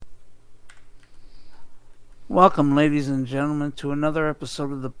Welcome, ladies and gentlemen, to another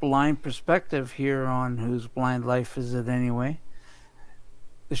episode of The Blind Perspective here on Whose Blind Life Is It Anyway?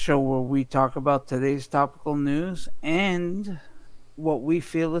 The show where we talk about today's topical news and what we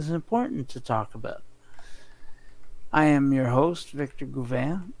feel is important to talk about. I am your host, Victor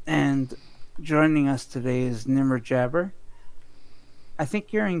Gouvet, and joining us today is Nimmer Jabber. I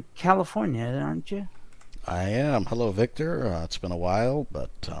think you're in California, aren't you? I am. Hello, Victor. It's been a while,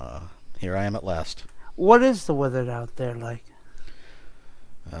 but here I am at last. What is the weather out there like?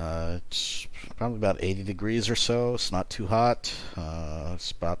 It's probably about 80 degrees or so. It's not too hot.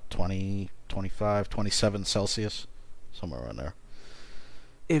 It's about 20, 25, 27 Celsius, somewhere around there.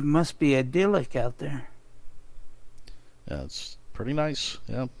 It must be idyllic out there. Yeah, it's pretty nice.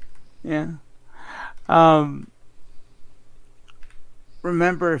 Yeah. Yeah. Um,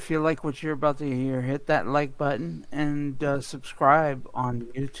 Remember, if you like what you're about to hear, hit that like button and subscribe on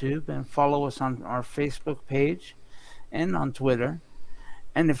YouTube and follow us on our Facebook page and on Twitter.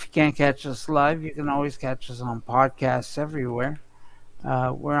 And if you can't catch us live, you can always catch us on podcasts everywhere.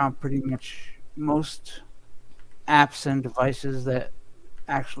 We're on pretty much most apps and devices that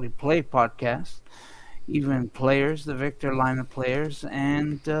actually play podcasts, even players, the Victor line of players,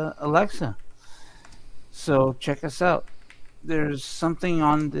 and Alexa. So check us out. There's something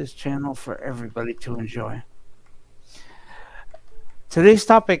on this channel for everybody to enjoy. Today's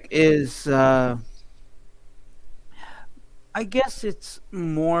topic is, I guess it's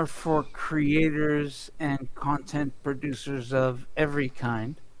more for creators and content producers of every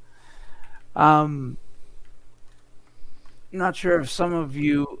kind. Not sure if some of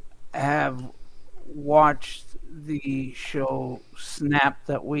you have watched the show Snap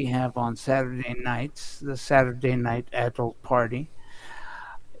that we have on Saturday nights, the Saturday Night Adult Party.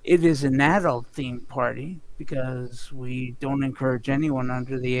 It is an adult themed party because we don't encourage anyone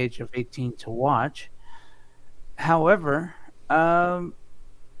under the age of 18 to watch. However,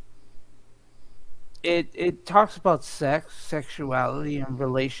 it talks about sex, sexuality, and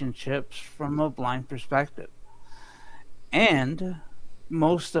relationships from a blind perspective. And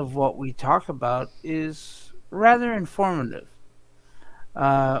most of what we talk about is rather informative.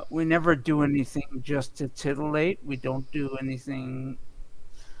 We never do anything just to titillate. We don't do anything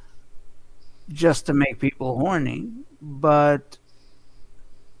just to make people horny. But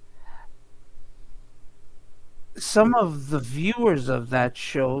some of the viewers of that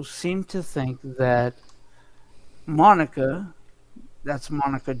show seem to think that Monica, that's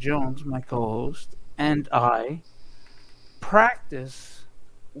Monica Jones, my co host, and I practice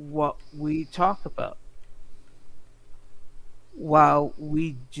what we talk about. While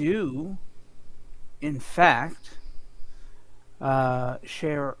we do, in fact,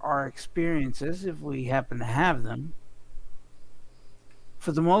 share our experiences if we happen to have them,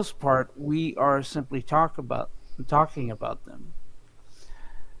 for the most part, we are simply talking about them.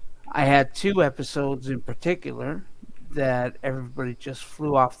 I had two episodes in particular that everybody just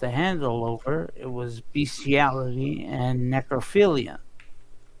flew off the handle over. It was bestiality and necrophilia.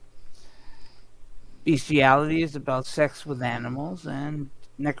 Bestiality is about sex with animals, and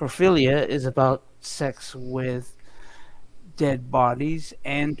necrophilia is about sex with dead bodies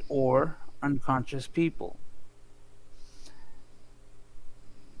and or unconscious people.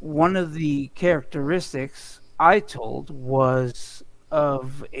 One of the characteristics I told was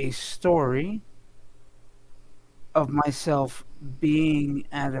of a story of myself being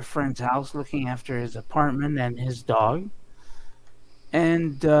at a friend's house looking after his apartment and his dog.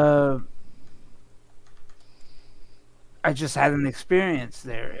 And I just had an experience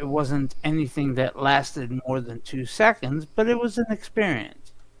there. It wasn't anything that lasted more than 2 seconds, but it was an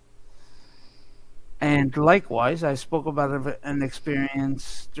experience. And likewise, I spoke about an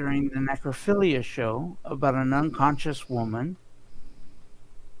experience during the necrophilia show about an unconscious woman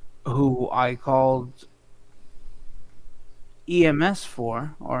who I called EMS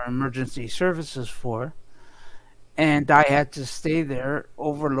for, or emergency services for, and I had to stay there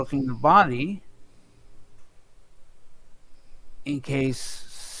overlooking the body in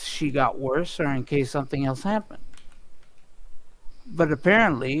case she got worse or in case something else happened. But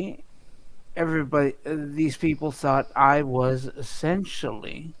apparently, these people thought I was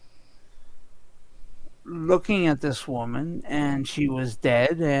essentially looking at this woman and she was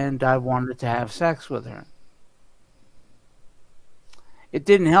dead and I wanted to have sex with her. It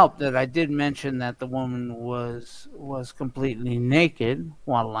didn't help that I did mention that the woman was completely naked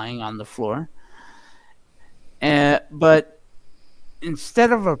while lying on the floor. But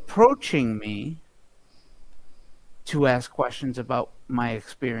instead of approaching me to ask questions about my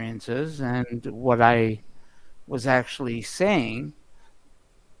experiences and what I was actually saying,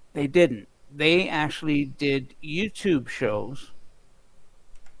 they didn't. they actually did YouTube shows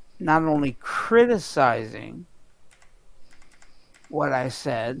not only criticizing what I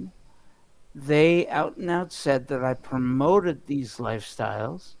said, they out and out said that I promoted these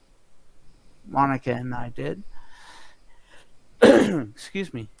lifestyles. Monica and I did.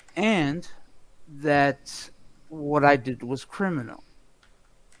 Excuse me. And that what I did was criminal.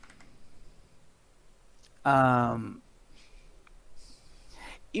 Um,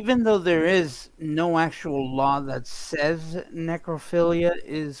 Even though there is no actual law that says necrophilia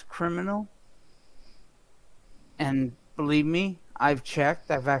is criminal, and believe me, I've checked,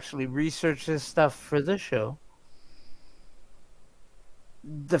 I've actually researched this stuff for the show.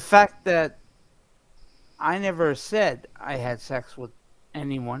 The fact that I never said I had sex with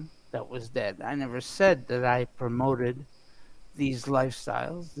anyone that was dead, I never said that I promoted these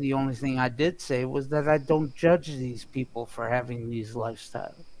lifestyles. The only thing I did say was that I don't judge these people for having these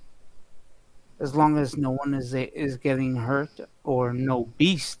lifestyles. As long as no one is getting hurt or no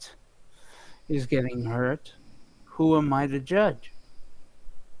beast is getting hurt, who am I to judge?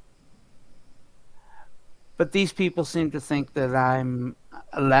 But these people seem to think that I'm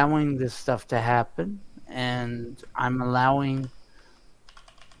allowing this stuff to happen, and I'm allowing,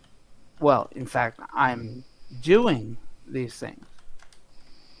 well, in fact, I'm doing these things.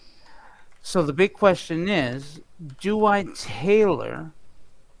 So the big question is, do I tailor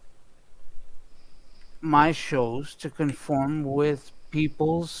my shows to conform with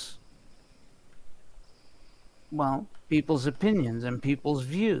people's opinions and people's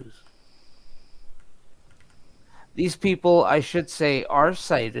views? These people, I should say, are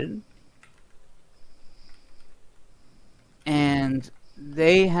sighted, and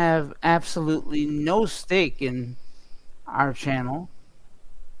they have absolutely no stake in our channel,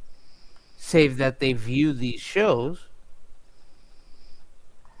 save that they view these shows.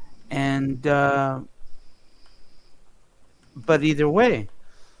 And but either way,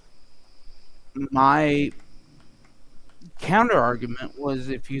 my counter argument was,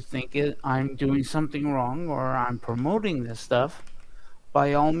 if you think I'm doing something wrong or I'm promoting this stuff,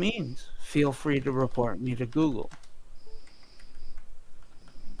 by all means, feel free to report me to Google.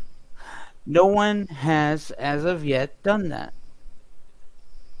 No one has, as of yet, done that.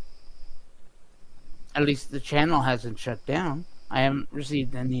 At least the channel hasn't shut down. I haven't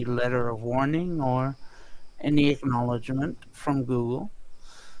received any letter of warning or any acknowledgement from Google.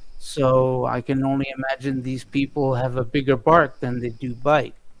 So I can only imagine these people have a bigger bark than they do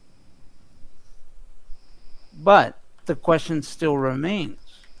bite. But the question still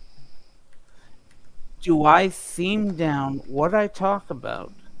remains. Do I theme down what I talk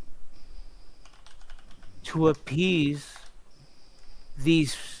about to appease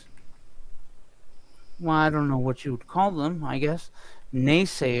these, well, I don't know what you would call them, I guess,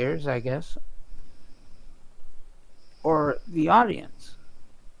 naysayers, I guess, or the audience?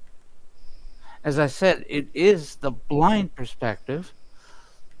 As I said, it is the blind perspective.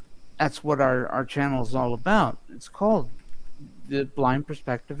 That's what our channel is all about. It's called the Blind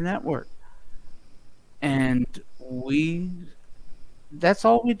Perspective Network. And that's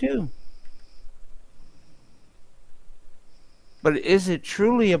all we do. But is it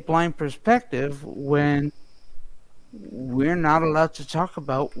truly a blind perspective when we're not allowed to talk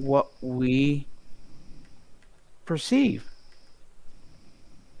about what we perceive?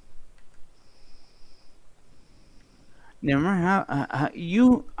 Nimmer,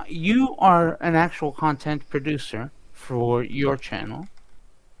 you are an actual content producer for your channel,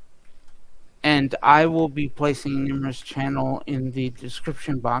 and I will be placing Nimmer's channel in the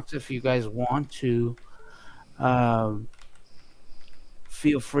description box if you guys want to.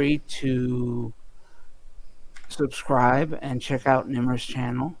 Feel free to subscribe and check out Nimmer's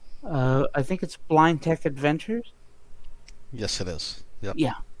channel. I think it's Blind Tech Adventures. Yes, it is. Yep.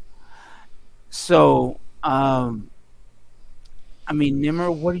 Yeah. So, I mean,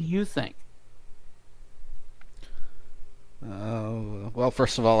 Nimmer, what do you think? Well,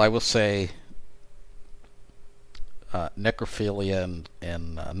 first of all, I will say necrophilia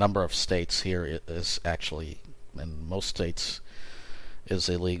in a number of states here is actually, in most states, is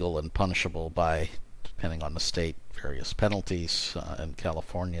illegal and punishable by, depending on the state, various penalties. In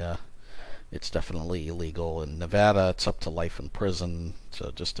California, it's definitely illegal. In Nevada, it's up to life in prison. So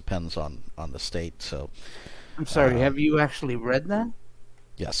it just depends on the state. So I'm sorry, have you actually read that?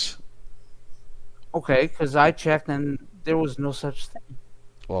 yes. Okay, because I checked and there was no such thing.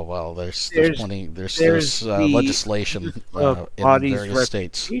 Well, there's legislation in various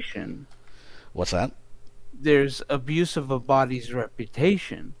states. Reputation. What's that? There's abuse of a body's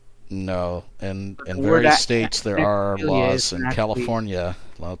reputation. No, in The word various states there are necrophilia laws. isn't In actually. California,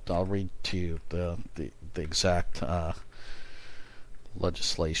 I'll read to you the exact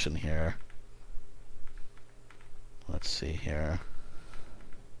legislation here. Let's see here.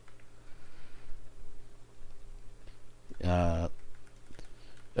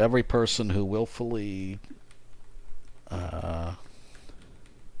 Every person who willfully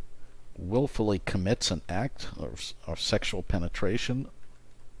commits an act or sexual penetration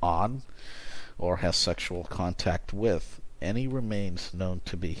on or has sexual contact with any remains known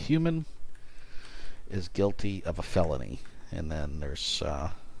to be human is guilty of a felony. And then there's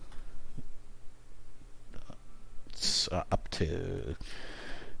it's up to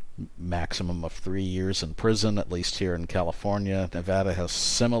maximum of 3 years in prison, at least here in California. Nevada has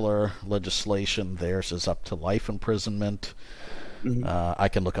similar legislation. Theirs is up to life imprisonment. Mhm. I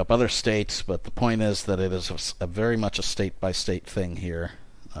can look up other states, but the point is that it is a very much a state-by-state thing here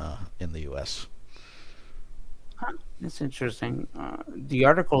in the U.S. Huh, that's interesting. The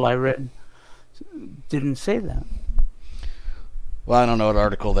article I read didn't say that. Well, I don't know what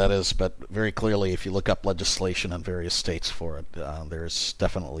article that is, but very clearly, if you look up legislation in various states for it, there's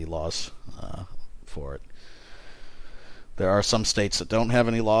definitely laws for it. There are some states that don't have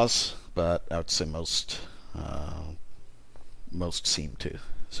any laws, but I would say most seem to.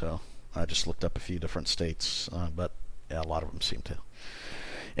 So I just looked up a few different states, but yeah, a lot of them seem to.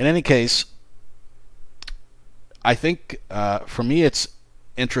 In any case, I think for me it's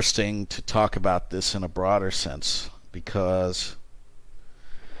interesting to talk about this in a broader sense because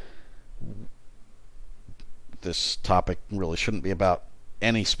this topic really shouldn't be about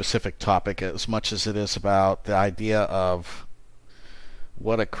any specific topic as much as it is about the idea of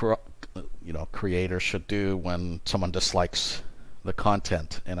what a creator should do when someone dislikes the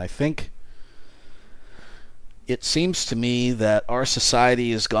content. And I think it seems to me that our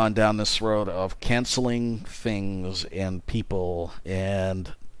society has gone down this road of canceling things and people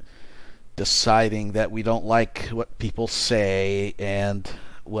and deciding that we don't like what people say and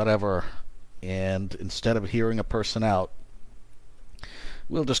whatever. And instead of hearing a person out,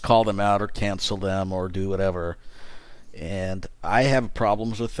 we'll just call them out or cancel them or do whatever. And I have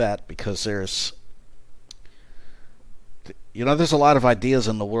problems with that because there's a lot of ideas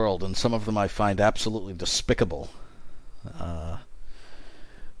in the world, and some of them I find absolutely despicable.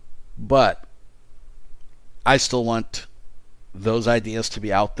 But I still want those ideas to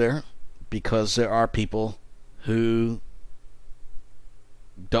be out there because there are people who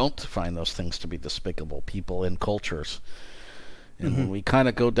don't find those things to be despicable, people in cultures. And when we kind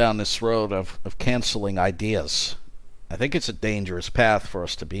of go down this road of canceling ideas, I think it's a dangerous path for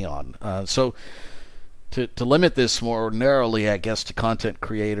us to be on. So to limit this more narrowly, I guess, to content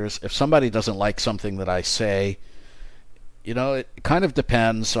creators, if somebody doesn't like something that I say, it kind of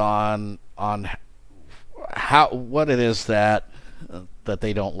depends on what it is that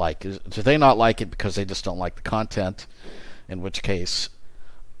they don't like. Do they not like it because they just don't like the content? In which case,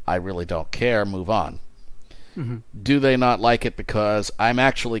 I really don't care, move on. Mm-hmm. Do they not like it because I'm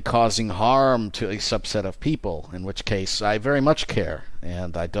actually causing harm to a subset of people? In which case, I very much care,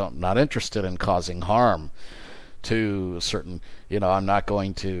 and not interested in causing harm to certain. I'm not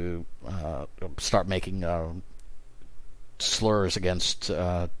going to start making slurs against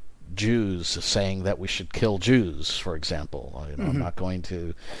Jews, saying that we should kill Jews, for example. I'm not going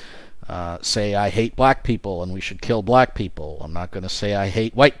to say I hate black people and we should kill black people. I'm not going to say I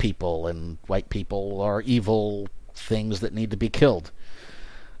hate white people and white people are evil things that need to be killed.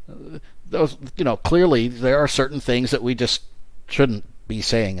 Those, clearly there are certain things that we just shouldn't be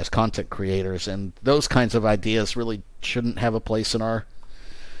saying as content creators, and those kinds of ideas really shouldn't have a place in our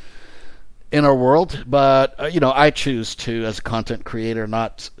world. But I choose to, as a content creator,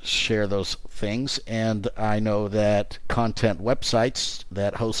 not share those things. And I know that content websites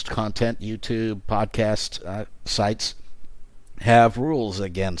that host content, YouTube, podcast sites, have rules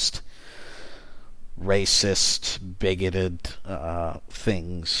against racist, bigoted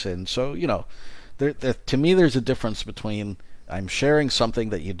things. And so, to me, there's a difference between I'm sharing something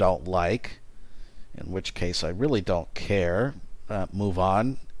that you don't like, in which case I really don't care, move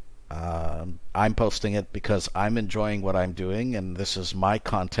on. I'm posting it because I'm enjoying what I'm doing, and this is my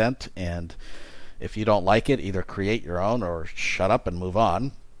content. And if you don't like it, either create your own or shut up and move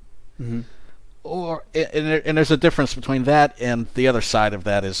on. Mm-hmm. And there's a difference between that and the other side of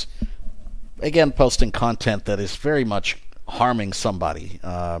that is, again, posting content that is very much harming somebody.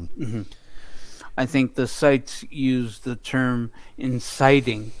 I think the sites use the term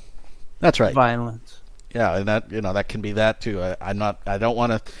inciting That's right. violence. Yeah, and that can be that too. I don't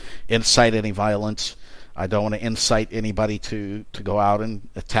want to incite any violence. I don't want to incite anybody to go out and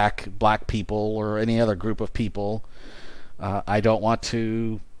attack black people or any other group of people. I don't want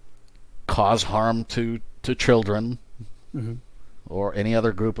to cause harm to children or any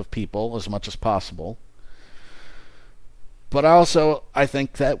other group of people as much as possible. But also, I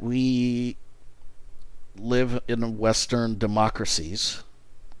think that we live in Western democracies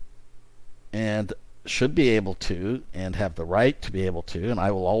and should be able to and have the right to be able to, and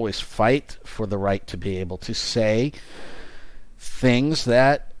I will always fight for the right to be able to say things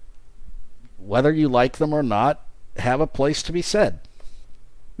that, whether you like them or not, have a place to be said.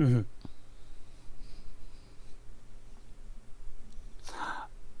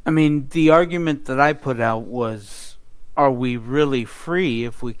 I mean, the argument that I put out was, are we really free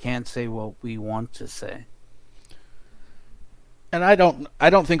if we can't say what we want to say? And I don't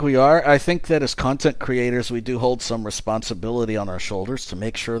think we are. I think that as content creators, we do hold some responsibility on our shoulders to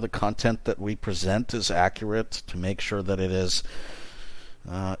make sure the content that we present is accurate, to make sure that it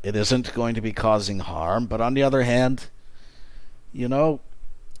isn't going to be causing harm. But on the other hand,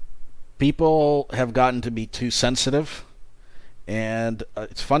 people have gotten to be too sensitive. And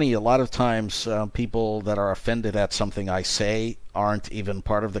it's funny, a lot of times people that are offended at something I say aren't even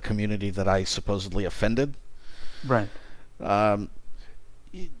part of the community that I supposedly offended. Right.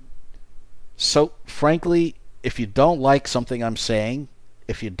 So, frankly, if you don't like something I'm saying,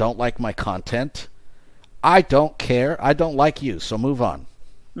 if you don't like my content, I don't care. I don't like you, so move on.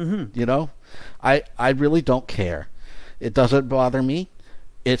 I really don't care. It doesn't bother me.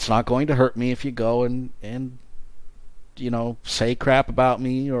 It's not going to hurt me if you go and say crap about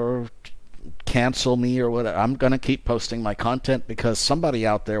me or cancel me or whatever. I'm going to keep posting my content because somebody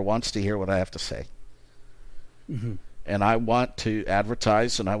out there wants to hear what I have to say. And I want to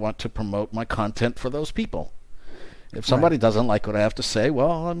advertise and I want to promote my content for those people. If somebody doesn't like what I have to say,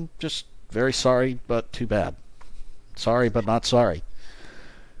 well, I'm just very sorry, but too bad. Sorry, but not sorry.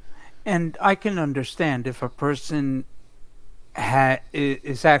 And I can understand if a person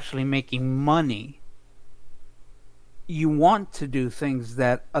is actually making money, you want to do things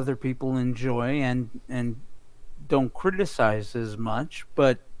that other people enjoy and don't criticize as much,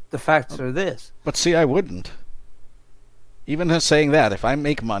 but the facts are this. But see, I wouldn't. Even saying that, if I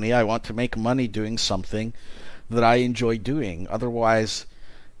make money, I want to make money doing something that I enjoy doing. Otherwise,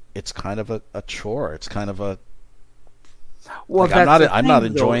 it's kind of a chore. It's kind of a... Well, I'm not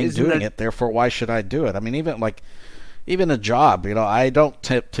enjoying doing it, therefore why should I do it? I mean, even a job, I don't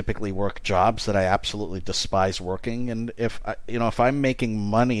typically work jobs that I absolutely despise working. And if I'm making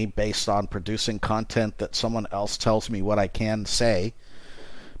money based on producing content that someone else tells me what I can say,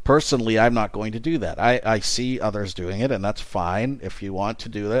 personally, I'm not going to do that. I see others doing it, and that's fine if you want to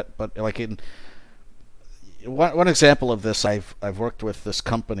do that. But one example of this, I've worked with this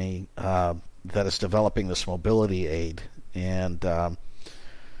company that is developing this mobility aid, and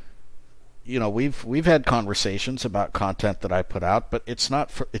we've had conversations about content that I put out, but it's not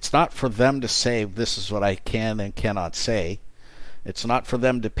for them to say this is what I can and cannot say. It's not for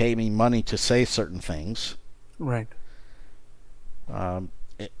them to pay me money to say certain things. Right.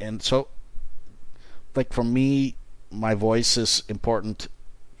 And so, for me, my voice is important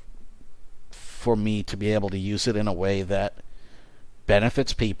for me to be able to use it in a way that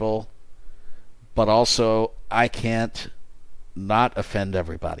benefits people, but also I can't not offend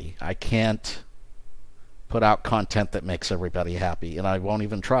everybody. I can't put out content that makes everybody happy, and I won't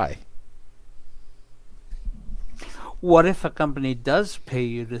even try. What if a company does pay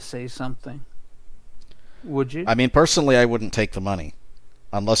you to say something? Would you? I mean, personally, I wouldn't take the money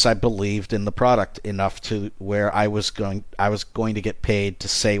unless I believed in the product enough to where I was going to get paid to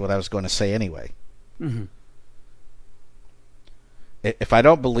say what I was going to say anyway. If I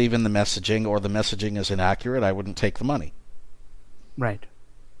don't believe in the messaging or the messaging is inaccurate, I wouldn't take the money. Right.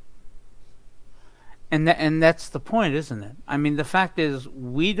 And that's the point, isn't it? I mean, the fact is,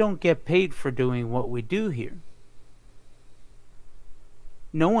 we don't get paid for doing what we do here.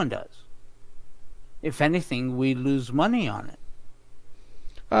 No one does. If anything, we lose money on it.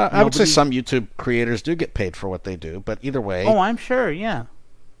 I would say some YouTube creators do get paid for what they do, but either way... Oh, I'm sure, yeah.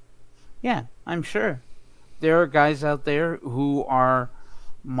 Yeah, I'm sure. There are guys out there who are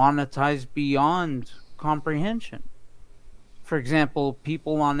monetized beyond comprehension. For example,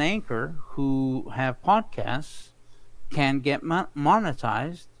 people on Anchor who have podcasts can get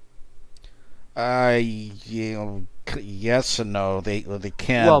monetized. Yes and no. They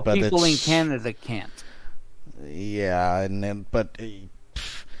can, well, but people in Canada can't. Yeah, but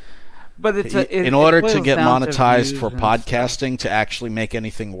But In it order to boils get down to monetized views for and stuff. podcasting, to actually make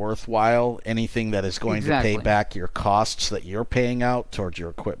anything worthwhile, anything that is going to pay Exactly. back your costs that you're paying out towards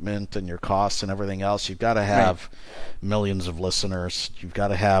your equipment and your costs and everything else, you've got to Right. have millions of listeners. You've got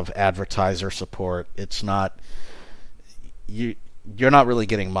to have advertiser support. It's not you're not really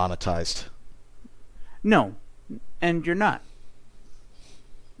getting monetized. No, and you're not.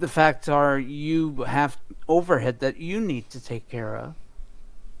 The facts are you have overhead that you need to take care of.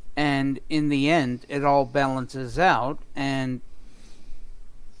 And in the end, it all balances out. And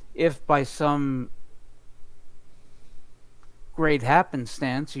if by some great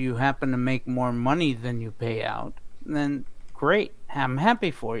happenstance you happen to make more money than you pay out, then great. I'm happy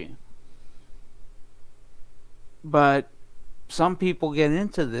for you. But some people get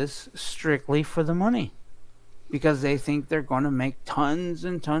into this strictly for the money because they think they're going to make tons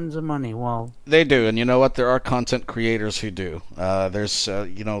and tons of money. Well, They do, and you know what? There are content creators who do. There's,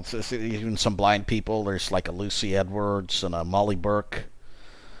 even some blind people. There's like a Lucy Edwards and a Molly Burke.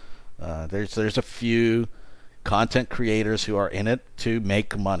 There's a few content creators who are in it to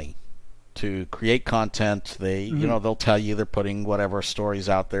make money, to create content. They'll tell you they're putting whatever stories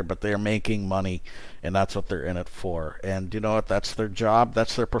out there, but they're making money, and that's what they're in it for. And you know what? That's their job.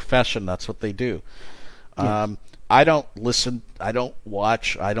 That's their profession. That's what they do. yes. I don't listen, I don't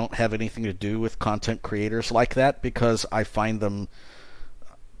watch, I don't have anything to do with content creators like that because I find them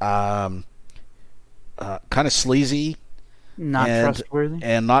kind of sleazy Not trustworthy.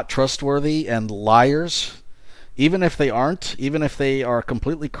 and not trustworthy and liars. Even if they aren't, even if they are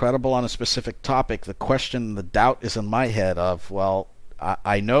completely credible on a specific topic, the question, the doubt is in my head of, well,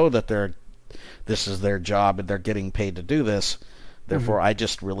 I know that this is their job and they're getting paid to do this, therefore I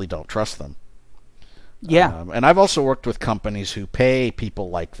just really don't trust them. Yeah. And I've also worked with companies who pay people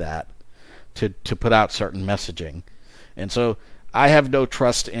like that to put out certain messaging. And so I have no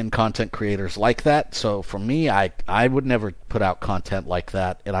trust in content creators like that. So for me, I would never put out content like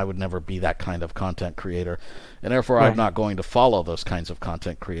that, and I would never be that kind of content creator. And therefore, Right. I'm not going to follow those kinds of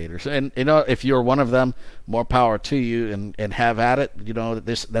content creators. And, if you're one of them, more power to you, and have at it.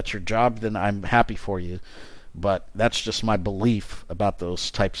 That's your job, then I'm happy for you. But that's just my belief about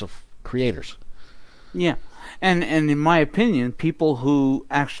those types of creators. Yeah. And in my opinion, people who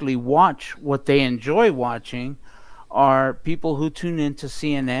actually watch what they enjoy watching are people who tune into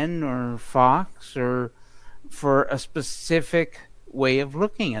CNN or Fox or for a specific way of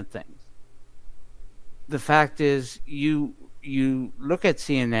looking at things. The fact is you look at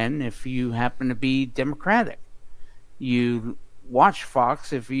CNN if you happen to be Democratic. You watch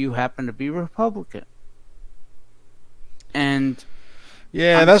Fox if you happen to be Republican. And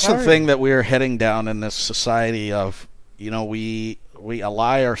Yeah, I'm that's sorry. the thing that we're heading down in this society of, we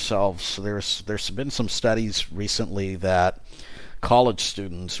ally ourselves. There's been some studies recently that college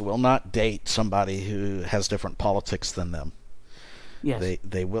students will not date somebody who has different politics than them. yes.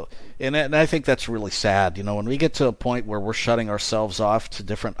 They will, and I think that's really sad. When we get to a point where we're shutting ourselves off to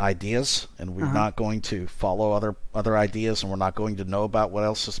different ideas, and we're not going to follow other ideas, and we're not going to know about what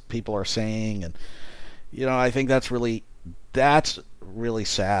else people are saying, and I think that's really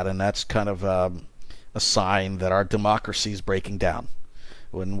sad, and that's kind of a sign that our democracy is breaking down.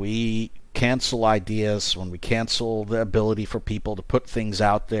 When we cancel ideas, when we cancel the ability for people to put things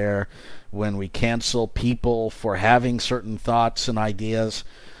out there, when we cancel people for having certain thoughts and ideas,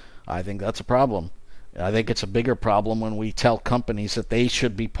 I think that's a problem. I think it's a bigger problem when we tell companies that they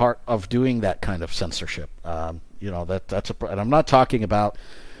should be part of doing that kind of censorship. And I'm not talking about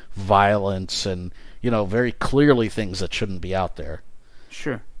violence and very clearly things that shouldn't be out there.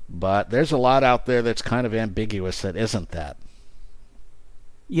 Sure. But there's a lot out there that's kind of ambiguous that isn't that.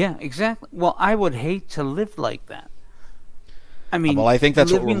 Yeah, exactly. Well, I would hate to live like that. I mean, Well, I think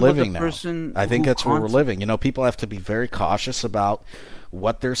that's what we're living with a living now. person I think who that's where we're const- living. People have to be very cautious about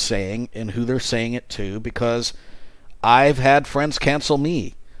what they're saying and who they're saying it to, because I've had friends cancel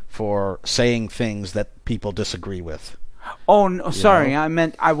me for saying things that people disagree with. Oh, no, sorry. know? I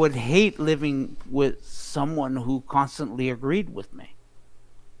meant I would hate living with someone who constantly agreed with me.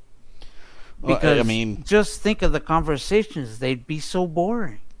 Well, Because I mean, just think of the conversations; they'd be so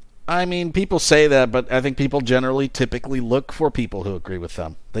boring. people say that, but I think people typically look for people who agree with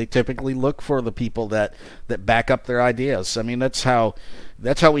them. They typically look for the people that back up their ideas. I mean, that's how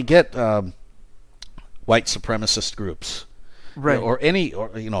we get white supremacist groups, Right. or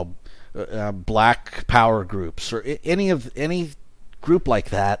black power groups, or any group like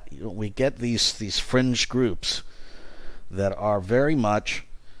that. We get these fringe groups that are very much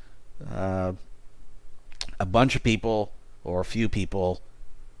a bunch of people or a few people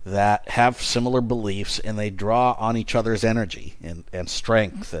that have similar beliefs, and they draw on each other's energy and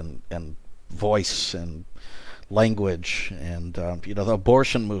strength and voice and language. And the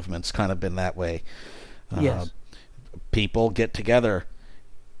abortion movement's kind of been that way. Yes. People get together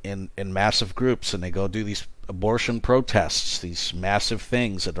in massive groups, and they go do these abortion protests, these massive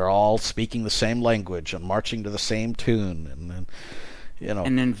things that are all speaking the same language and marching to the same tune, and then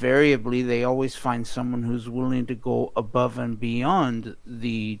And invariably, they always find someone who's willing to go above and beyond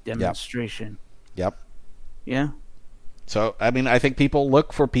the demonstration. Yep. Yeah. So, I mean, I think people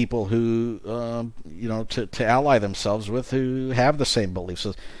look for people who, to ally themselves with, who have the same beliefs.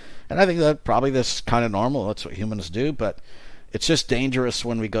 And I think that probably that's kind of normal. That's what humans do. But it's just dangerous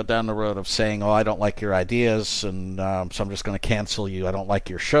when we go down the road of saying, I don't like your ideas, and so I'm just going to cancel you. I don't like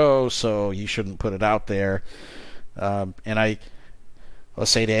your show, so you shouldn't put it out there. And I'll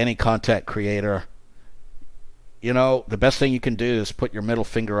say to any content creator, the best thing you can do is put your middle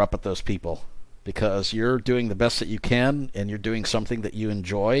finger up at those people, because you're doing the best that you can, and you're doing something that you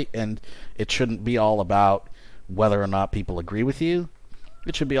enjoy, and it shouldn't be all about whether or not people agree with you.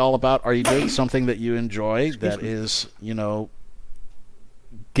 It should be all about, are you doing something that you enjoy that is,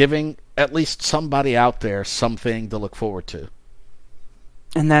 giving at least somebody out there something to look forward to.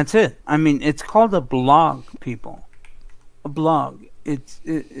 And that's it. I mean, it's called a blog, people. A blog. It's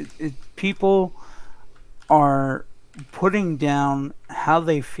people are putting down how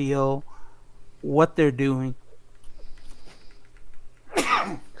they feel, what they're doing.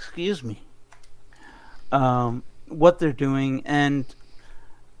 Excuse me. What they're doing, and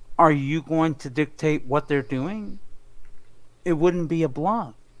are you going to dictate what they're doing? It wouldn't be a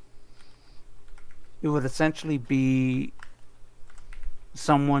blog. It would essentially be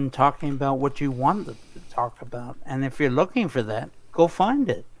someone talking about what you want to talk about. And if you're looking for that, go find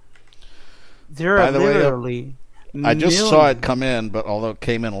it. There are literally I just saw it come in, but although it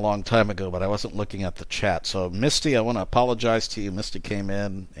came in a long time ago, but I wasn't looking at the chat. So, Misty, I want to apologize to you. Misty came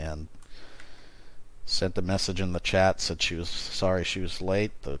in and sent a message in the chat, said she was sorry she was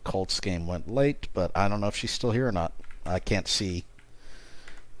late. The Colts game went late, but I don't know if she's still here or not. I can't see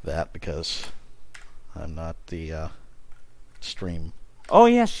that because I'm not the stream. Oh,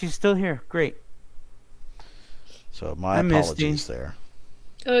 yes, she's still here. Great. So my apologies there.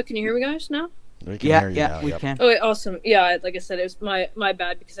 Can you hear me, guys, now? We can hear you now. We can. Oh, wait, awesome. Yeah, like I said, it was my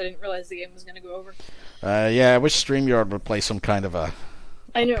bad because I didn't realize the game was going to go over. I wish StreamYard would play some kind of a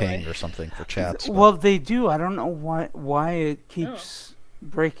ping right? Or something for chats. Well, they do. I don't know why it keeps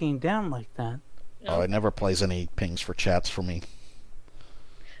breaking down like that. No. Oh, it never plays any pings for chats for me.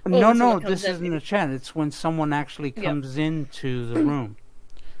 No, this isn't a chat. It's when someone actually comes into the room.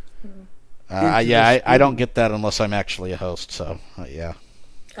 I don't get that unless I'm actually a host, so, yeah.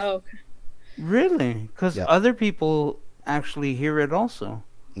 Oh, okay. Really? Because other people actually hear it also.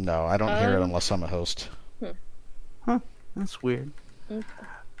 No, I don't hear it unless I'm a host. Huh, that's weird. Okay.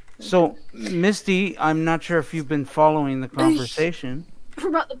 So, Misty, I'm not sure if you've been following the conversation. For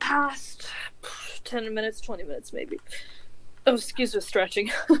about the past 10 minutes, 20 minutes maybe. Oh, excuse the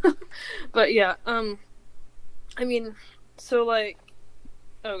stretching. But yeah, I mean, so like,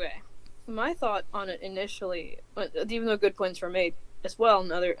 okay. My thought on it initially, even though good points were made as well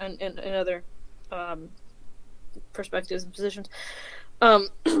in other perspectives and positions,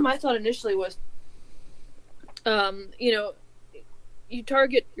 my thought initially was, you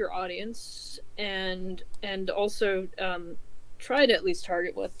target your audience and also try to at least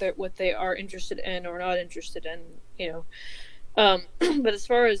target what they are interested in or not interested in, but as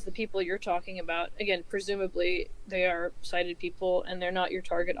far as the people you're talking about, again, presumably they are sighted people and they're not your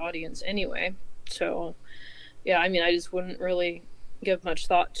target audience anyway. So, yeah, I mean, I just wouldn't really give much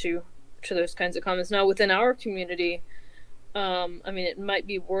thought to those kinds of comments. Now, within our community, I mean, it might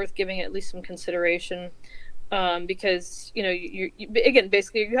be worth giving at least some consideration, because, you again,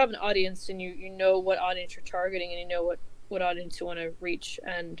 basically you have an audience and you know what audience you're targeting and you know what audience you want to reach.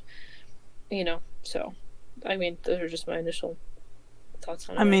 And, so, I mean, those are just my initial thoughts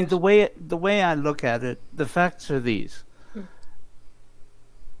on it. I mean, the way I look at it, the facts are these.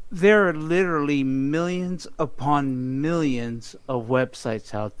 There are literally millions upon millions of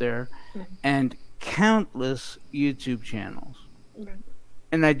websites out there and countless YouTube channels. Right.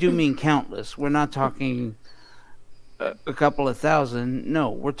 And I do mean countless. We're not talking a couple of thousand. No,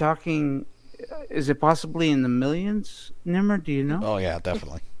 we're talking, is it possibly in the millions, Nimmer? Do you know? Oh, yeah,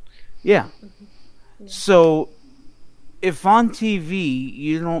 definitely. Yeah. So, if on TV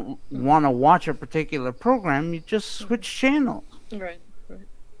you don't want to watch a particular program, you just switch channels. Right.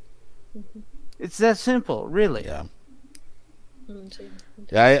 It's that simple, really. Yeah.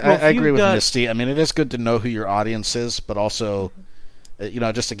 I agree with Misty. I mean, it is good to know who your audience is, but also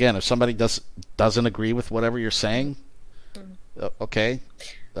just again, if somebody doesn't agree with whatever you're saying, okay.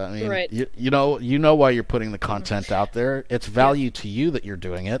 I mean, Right. you know why you're putting the content out there. It's value to you that you're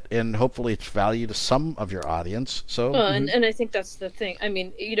doing it, and hopefully it's value to some of your audience. So, and I think that's the thing. I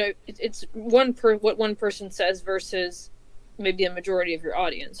mean, it's what one person says versus maybe a majority of your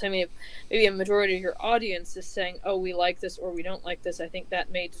audience. I mean, if maybe a majority of your audience is saying, "Oh, we like this" or "We don't like this," I think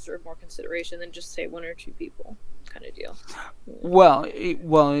that may deserve more consideration than just say one or two people, kind of deal. Well,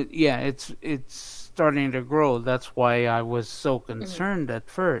 yeah, it's starting to grow. That's why I was so concerned at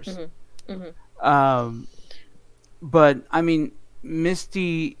first. But I mean,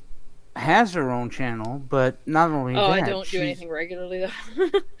 Misty has her own channel, but not only that. I don't do anything regularly though.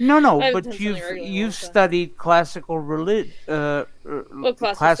 No, I haven't but done something regularly in a long you've time. studied classical Classical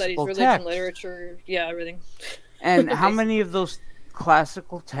studies, religion, text. literature, yeah, everything. And how many of those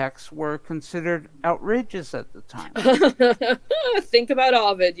classical texts were considered outrageous at the time? Think about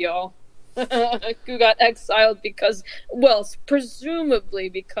Ovid, y'all. Who got exiled because, well, presumably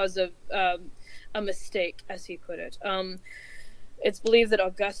because of a mistake, as he put it. It's believed that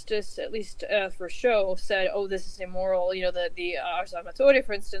Augustus, at least for show, said, "Oh, this is immoral." The Ars Amatoria,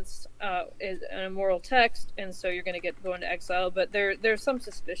 for instance, is an immoral text, and so you're going to go into exile. But there's some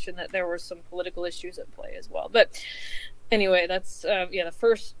suspicion that there were some political issues at play as well. But anyway, that's the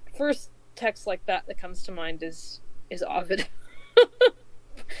first text like that comes to mind is Ovid.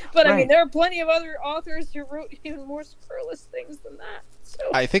 But I mean, there are plenty of other authors who wrote even more scurrilous things than that. So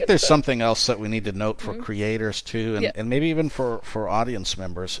I think there's something else that we need to note for creators too, and, Yeah. and maybe even for audience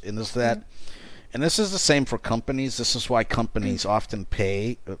members, and is that, and this is the same for companies. This is why companies often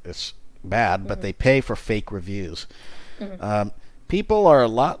pay. It's bad, but they pay for fake reviews. People are a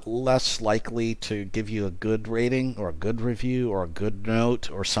lot less likely to give you a good rating or a good review or a good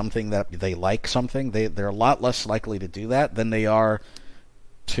note or something that they like something. They're a lot less likely to do that than they are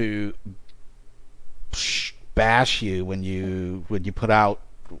to bash you when you put out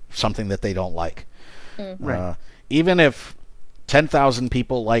something that they don't like. Right. Even if 10,000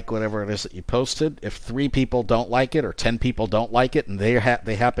 people like whatever it is that you posted, if 3 people don't like it or 10 people don't like it, and they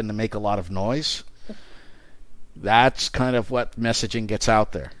happen to make a lot of noise, that's kind of what messaging gets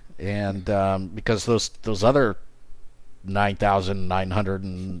out there. And because those other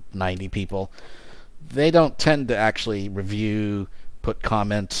 9,990 people, they don't tend to actually review, put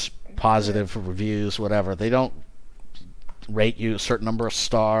comments, positive reviews, whatever. They don't rate you a certain number of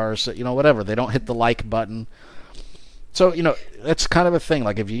stars, whatever. They don't hit the like button. So, it's kind of a thing.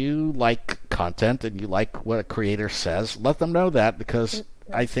 Like, if you like content and you like what a creator says, let them know that, because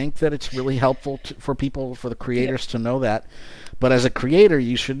I think that it's really helpful for the creators to know that. But as a creator,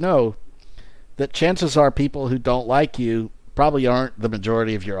 you should know that chances are people who don't like you probably aren't the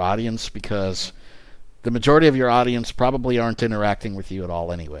majority of your audience, because the majority of your audience probably aren't interacting with you at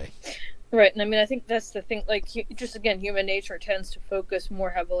all anyway. Right, and I mean, I think that's the thing. Like, just again, human nature tends to focus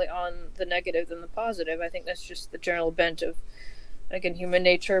more heavily on the negative than the positive. I think that's just the general bent of, again, human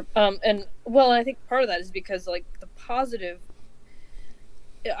nature. And well, I think part of that is because, like, the positive,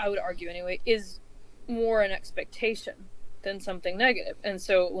 I would argue anyway, is more an expectation than something negative. And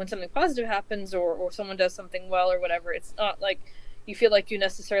so when something positive happens, or someone does something well or whatever, it's not like you feel like you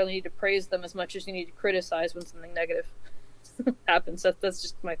necessarily need to praise them as much as you need to criticize when something negative happens. That's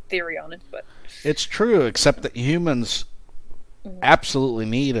just my theory on it. But it's true, except that humans absolutely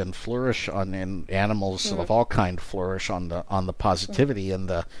need and flourish and animals of all kind flourish on the positivity and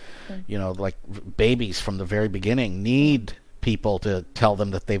the like babies from the very beginning need people to tell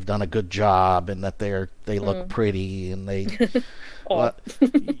them that they've done a good job and that they look pretty and they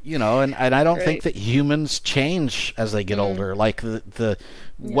and I don't think that humans change as they get older. Like the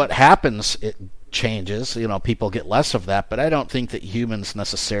what happens, it changes. People get less of that, but I don't think that humans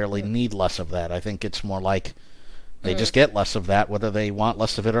necessarily need less of that. I think it's more like they just get less of that, whether they want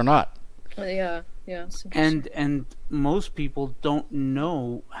less of it or not. Yeah. And most people don't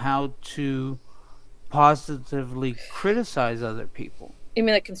know how to positively criticize other people. You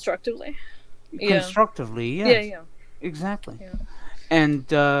mean like constructively? Constructively, yes. Yeah. Exactly. Yeah. And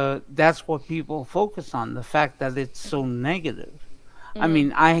that's what people focus on, the fact that it's so negative. I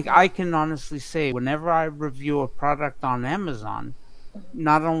mean, I can honestly say, whenever I review a product on Amazon,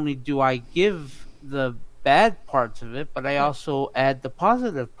 not only do I give the bad parts of it, but I also add the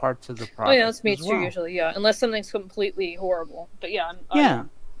positive parts of the product. Oh yeah, that's me as too, well. usually, yeah. Unless something's completely horrible. But yeah.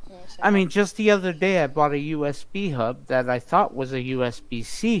 I mean, just the other day I bought a USB hub that I thought was a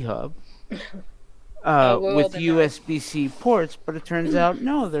USB-C hub with USB-C ports, but it turns out,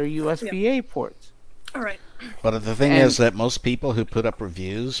 no, they're USB-A ports. All right. But the thing And is that most people who put up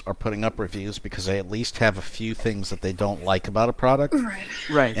reviews are putting up reviews because they at least have a few things that they don't like about a product. Right.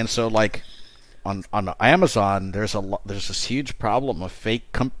 right, And so, like on Amazon, there's this huge problem of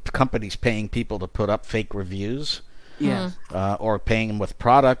fake companies paying people to put up fake reviews, yes, or paying them with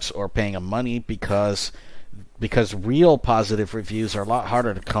products, or paying them money because real positive reviews are a lot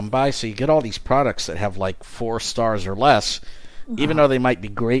harder to come by. So you get all these products that have like 4 stars or less, even though they might be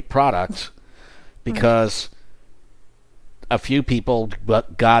great products, because a few people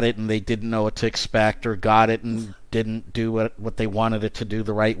got it and they didn't know what to expect, or got it and didn't do what they wanted it to do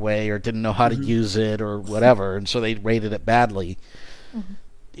the right way, or didn't know how to use it, or whatever, and so they rated it badly.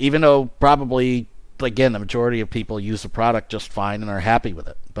 Even though probably, again, the majority of people use the product just fine and are happy with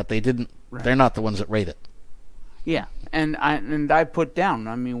it, but they didn't. Right. They're not the ones that rate it. yeah. And I put down.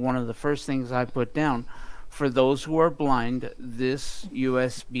 I mean, one of the first things I put down, for those who are blind, this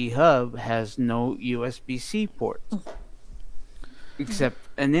USB hub has no USB-C port except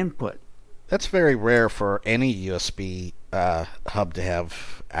an input. That's very rare for any USB hub to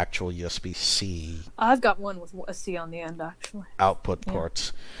have actual USB-C I've got one with a C on the end, actually. output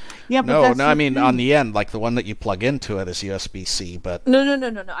ports. Yeah, but No, that's no, the I mean thing. on the end, like the one that you plug into it is USB-C, but No.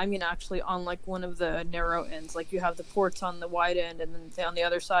 I mean, actually, on like one of the narrow ends, like you have the ports on the wide end, and then on the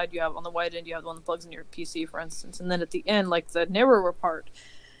other side, you have on the wide end, you have the one that plugs in your PC, for instance, and then at the end, like the narrower part,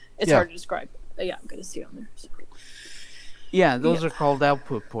 it's Yeah. hard to describe. Yeah, I'm gonna see on there. So. Yeah, those are called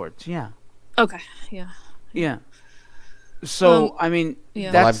output ports. Yeah, Okay, yeah. yeah. So I mean, yeah.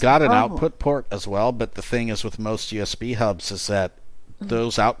 well, that's I've got the an problem. output port as well, but the thing is with most USB hubs is that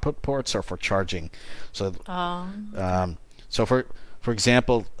those output ports are for charging. So so for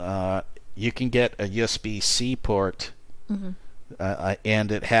example, you can get a USB-C port,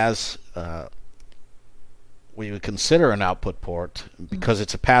 and it has we would consider an output port because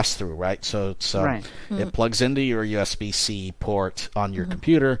it's a pass-through, right? So it's Right. it plugs into your USB-C port on your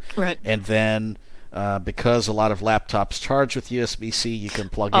computer, Right. and then because a lot of laptops charge with USB-C, you can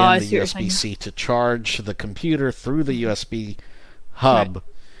plug I in see the what you're saying. USB-C to charge the computer through the USB hub,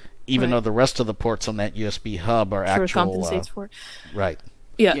 even Right. though the rest of the ports on that USB hub are Sort of actual compensates for it. right.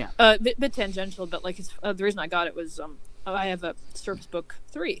 Yeah, Yeah. Bit tangential, but like it's, the reason I got it was I have a Surface Book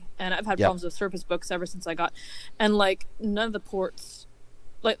 3, and I've had Yep. problems with Surface Books ever since I got, and like none of the ports,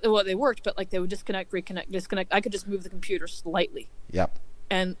 like well they worked, but like they would disconnect, reconnect, disconnect. I could just move the computer slightly, Yep.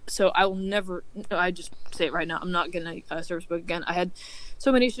 and so I will never. I just say it right now. I'm not getting a Surface Book again. I had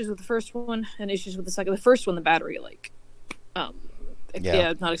so many issues with the first one and issues with the second. The first one, the battery not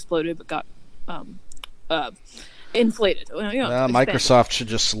exploded, but got inflated. Expanded. Microsoft should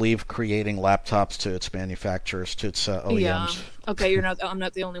just leave creating laptops to its manufacturers, to its OEMs. Yeah. Okay, I'm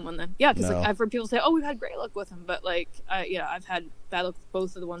not the only one then. Yeah, because No. like, I've heard people say, "Oh, we've had great luck with them," but like, I've had bad luck with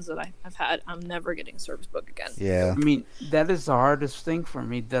both of the ones that I've had. I'm never getting a Surface Book again. Yeah. I mean, that is the hardest thing for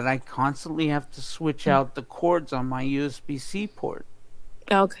me, that I constantly have to switch out the cords on my USB-C port.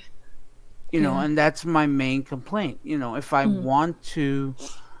 Okay. You know, and that's my main complaint. You know, if I want to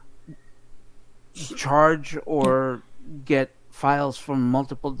charge or get files from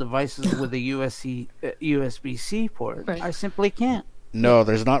multiple devices with a USB-C port, Right. I simply can't. No,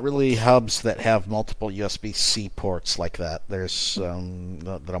 there's not really hubs that have multiple USB-C ports like that. There's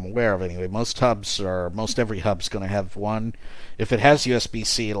that I'm aware of anyway. Most every hub's going to have one. If it has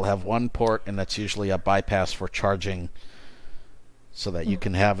USB-C, it'll have one port, and that's usually a bypass for charging, so that you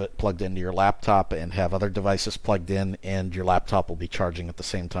can have it plugged into your laptop and have other devices plugged in, and your laptop will be charging at the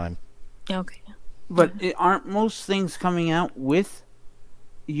same time. Okay. But aren't most things coming out with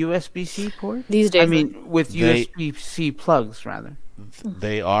USB-C ports? These days, I mean, with They- USB-C plugs, rather.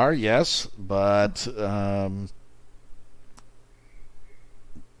 They are, yes, but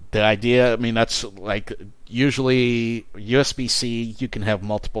the idea, I mean, that's like usually USB-C, you can have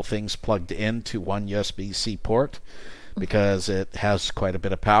multiple things plugged into one USB-C port because it has quite a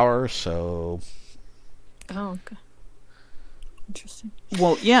bit of power, so Oh, okay. Interesting.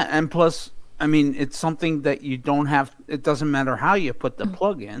 Well, yeah, and plus, I mean, it's something that you don't have. It doesn't matter how you put the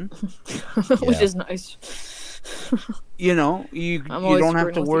plug in. Which Yeah. is nice. You know, you I'm you always don't have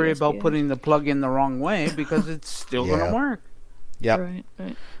screwing to with worry USB. about putting the plug in the wrong way because it's still going Yeah. to work. yep. Right.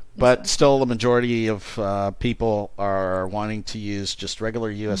 But still, the majority of people are wanting to use just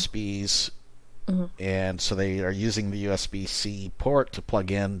regular USBs, and so they are using the USB-C port to plug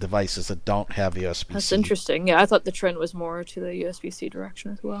in devices that don't have USB-C. That's interesting. Yeah, I thought the trend was more to the USB-C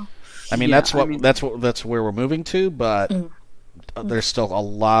direction as well. I mean, Yeah, that's where we're moving to, but there's still a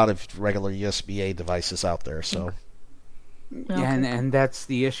lot of regular USB-A devices out there. So Yeah, and that's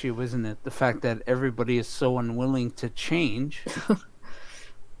the issue, isn't it? The fact that everybody is so unwilling to change.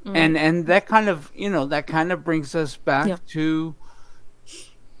 And that kind of brings us back Yeah. to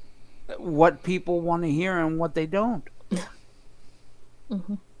what people want to hear and what they don't.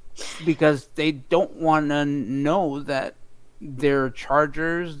 Because they don't want to know that their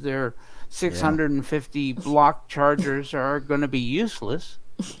chargers, their 650 block chargers, are going to be useless.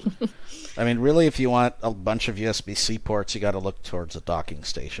 I mean, really, if you want a bunch of USB-C ports, you got to look towards a docking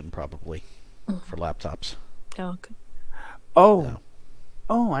station, probably, for laptops. Oh, okay. Oh, Yeah.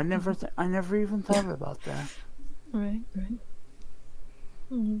 I never even thought about that. Right.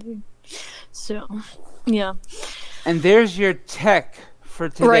 Indeed. So, yeah. And there's your tech for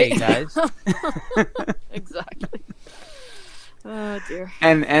today, Right. guys. Exactly. Oh dear.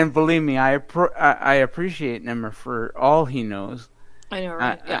 And believe me, I appreciate Nimmer for all he knows. I know,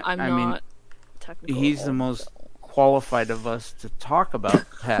 right? I'm I mean, not technical. He's at the all, most so. qualified of us to talk about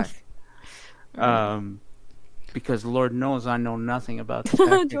tech. Because Lord knows I know nothing about tech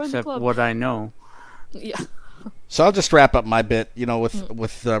Join the except club. what I know. Yeah. So I'll just wrap up my bit.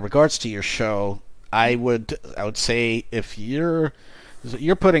 With regards to your show, I would say if you're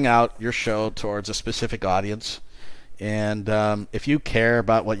putting out your show towards a specific audience, and if you care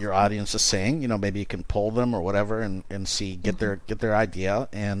about what your audience is saying, maybe you can poll them or whatever and see get their idea,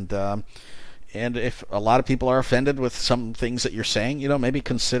 and if a lot of people are offended with some things that you're saying, maybe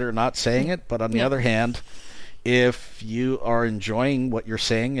consider not saying it. But on the other hand, if you are enjoying what you're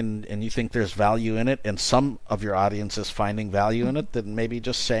saying and you think there's value in it, and some of your audience is finding value in it, then maybe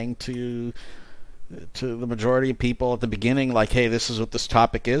just saying to the majority of people at the beginning, like, hey, this is what this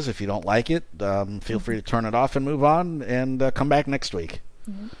topic is. If you don't like it, feel free to turn it off and move on, and come back next week.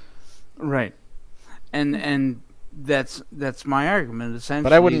 Right. And that's my argument, essentially.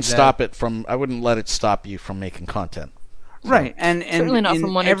 But I wouldn't I wouldn't let it stop you from making content. Right, and Certainly not in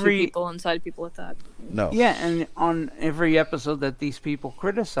from one or two every people inside people with that. No. Yeah, and on every episode that these people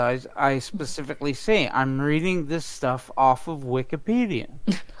criticize, I specifically say I'm reading this stuff off of Wikipedia.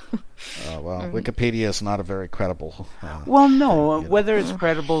 Wikipedia is not a very credible. Well, no, whether it's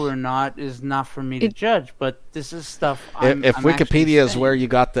credible or not is not for me to judge. But this is stuff. If I'm Wikipedia is saying. where you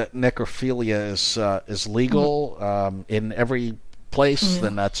got that necrophilia is legal in every place,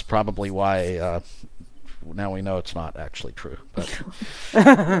 then that's probably why. Now we know it's not actually true. But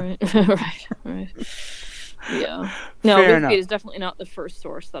Right. Yeah. No, Fair Wikipedia enough. is definitely not the first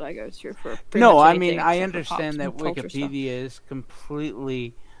source that I go to for pretty No, much I anything mean I except for pop understand that culture stuff. Wikipedia is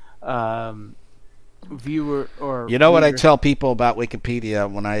completely viewer or. you know what I reader- tell people about Wikipedia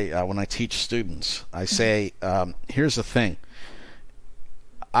when I teach students? I say, here's the thing.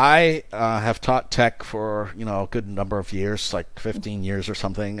 I have taught tech for a good number of years, like 15 years or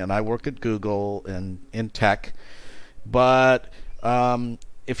something, and I work at Google and in tech. But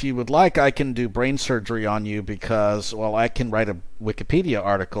if you would like, I can do brain surgery on you because, well, I can write a Wikipedia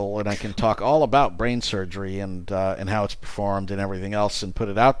article and I can talk all about brain surgery and how it's performed and everything else and put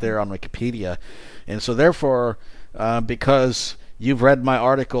it out there on Wikipedia. And so therefore, because you've read my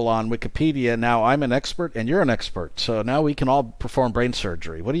article on Wikipedia, now I'm an expert and you're an expert. So now we can all perform brain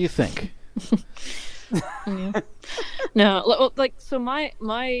surgery. What do you think? Yeah. No, like so my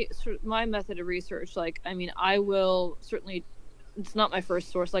method of research, like I mean, I will certainly. It's not my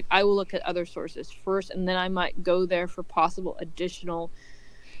first source. Like I will look at other sources first, and then I might go there for possible additional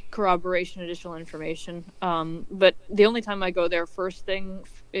corroboration, additional information. But the only time I go there first thing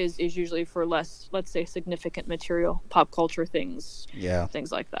is usually for less, let's say, significant material, pop culture things,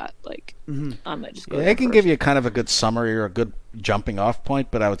 things like that. Like I might just go. Yeah, there it can first. give you kind of a good summary or a good jumping off point,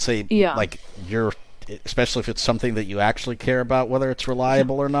 but I would say, like especially if it's something that you actually care about, whether it's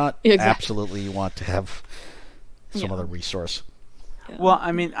reliable or not, absolutely you want to have some other resource. Yeah. Well,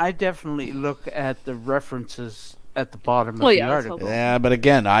 I mean, I definitely look at the references at the bottom of the article. Yeah, but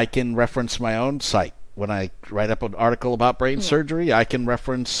again, I can reference my own site. When I write up an article about brain surgery, I could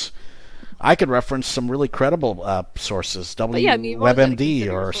reference some really credible sources,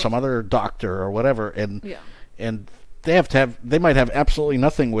 WebMD or some other doctor or whatever, and they might have absolutely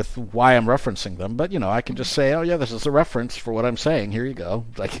nothing with why I'm referencing them, but I can just say, oh yeah, this is a reference for what I'm saying. Here you go.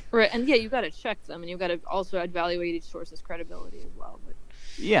 Like right, and you got to check them, and you got to also evaluate each source's credibility as well. But,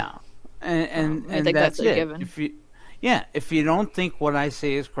 and I think that's a it. given. If you don't think what I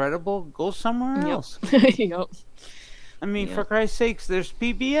say is credible, go somewhere else. Yep. I mean, for Christ's sakes, there's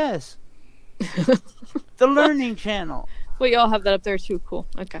PBS, the Learning Channel. Well, you all have that up there too. Cool.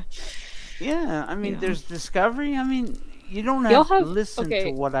 Okay. Yeah, I mean, there's Discovery. I mean, you don't have to listen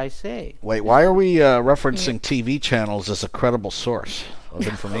to what I say. Wait, why are we referencing TV channels as a credible source of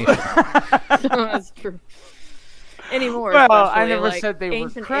information? That's true. Anymore. Well, I never like said they were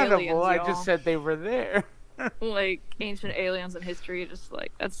Ancient credible. Aliens, I y'all. just said they were there. like ancient aliens in history. Just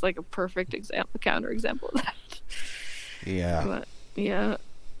like that's like a perfect counter example of that. Yeah. But yeah,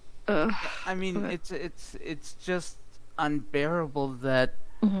 I mean, okay. it's just unbearable that.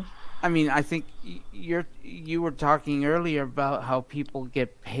 Mhm. I mean, I think you were talking earlier about how people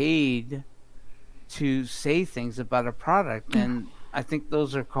get paid to say things about a product, and I think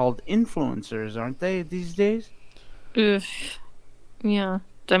those are called influencers, aren't they, these days? Ugh. Yeah.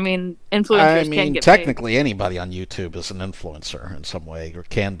 I mean, I influencers can mean, get paid. technically anybody on YouTube is an influencer in some way, or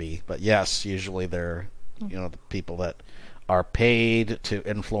can be. But yes, usually they're, the people that are paid to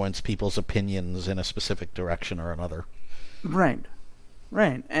influence people's opinions in a specific direction or another. Right,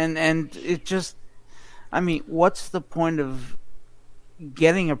 right, and it just, I mean, what's the point of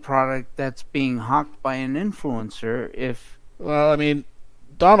getting a product that's being hawked by an influencer if Well, I mean,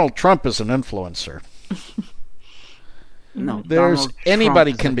 Donald Trump is an influencer. no There's Donald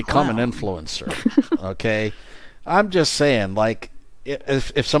anybody Trump is can a become an clown? influencer. Okay, I'm just saying, like,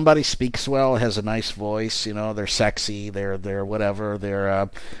 if somebody speaks well, has a nice voice, they're sexy, they're whatever,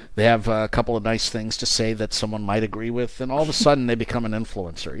 they have a couple of nice things to say that someone might agree with, and all of a sudden they become an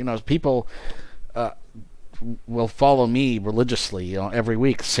influencer. People will follow me religiously, every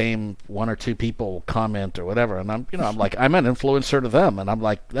week. Same one or two people comment or whatever, and I'm like, I'm an influencer to them, and I'm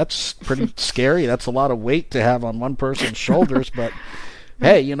like, that's pretty scary. That's a lot of weight to have on one person's shoulders. But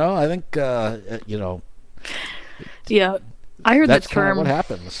hey, I think Yeah. I heard that's the kind of term. what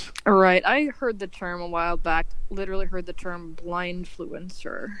happens. Right. I heard the term a while back. Literally heard the term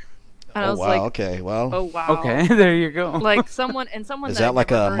blindfluencer. And I Oh was wow, like, okay, well, oh wow. Okay, there you go. Like someone is that that I'd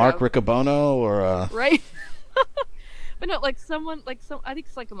like never a heard Mark of. Riccobono or a? Right. But no, like someone, I think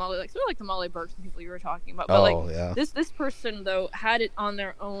it's like sort of like the Molly Burks and people you were talking about. But Oh like yeah. this person though had it on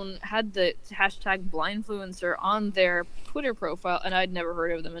their own, had the hashtag blindfluencer on their Twitter profile, and I'd never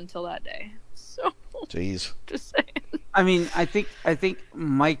heard of them until that day. So Jeez. just saying. I mean, I think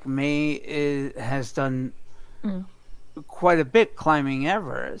Mike May has done quite a bit climbing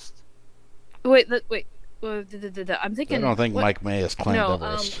Everest. Wait. I'm I thinking. don't think what? Mike May has climbed No.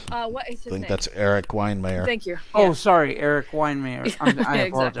 Everest. What is I his think name? that's Eric Weinmayer. Thank you. Oh, Yeah. sorry, Eric Weinmayer. I Yeah,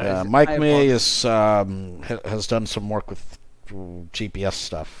 apologize. exactly. Mike I May apologize. has done some work with GPS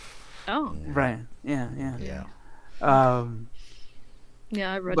stuff. Oh. Right. Yeah. Yeah.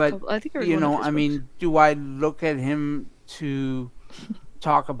 Yeah, I read. But a couple, I think I read one of his I books. mean, do I look at him to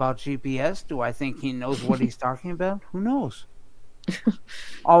talk about GPS? Do I think he knows what he's talking about? Who knows?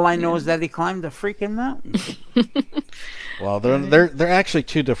 All I know is that he climbed a freaking mountain. Well, they're actually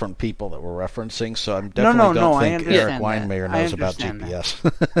two different people that we're referencing, so I definitely no, I don't think Eric understand that. Weinmayer I knows about understand that.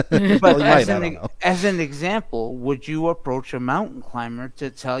 GPS. But Well, he might, I don't know. as an example, would you approach a mountain climber to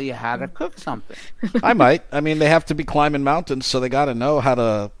tell you how to cook something? I might. I mean, they have to be climbing mountains, so they got to know how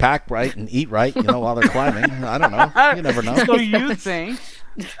to pack right and eat right, while they're climbing. I don't know. You never know. So you think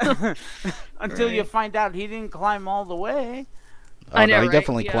until you Right. find out he didn't climb all the way. I know, no, he right?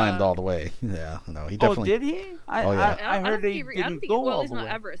 definitely Yeah. climbed all the way. Yeah, no, he Oh, definitely did he? Oh, yeah. I heard he I don't didn't think go well, all he's the not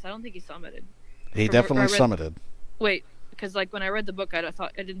way. Everest. I don't think he summited. he From definitely where I read- summited. Wait, because like when I read the book, I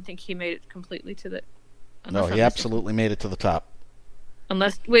didn't think he made it completely to the. No, unless I'm he missing- absolutely made it to the top.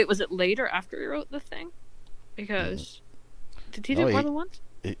 Unless wait, was it later after he wrote the thing? Because did he do No, it more he- than once?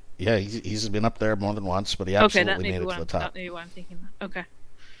 Yeah, he's been up there more than once, but he Okay, absolutely that may made be it what to the I'm. top. That may be why I'm thinking that. Okay.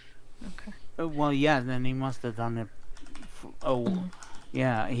 Well, yeah, then he must have done it.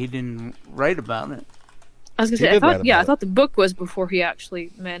 Yeah, he didn't write about it. I was gonna He say, I did write thought, yeah, I about it. thought the book was before he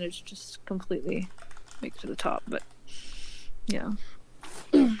actually managed to just completely make it to the top, but yeah.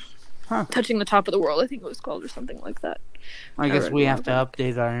 Huh. Touching the top of the world, I think it was called, or something like that. I guess read we a have to while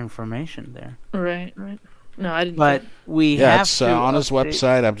update our information there. Right. No, I didn't. But we Yeah, have it's to on his update-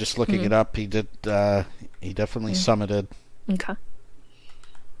 website. I'm just looking it up. He did. He definitely summited. Okay.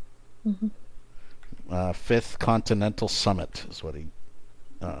 Fifth Continental Summit is what he.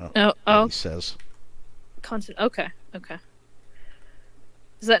 Oh, What he says. constant. Okay.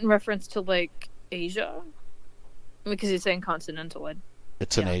 Is that in reference to like Asia? Because he's saying continental.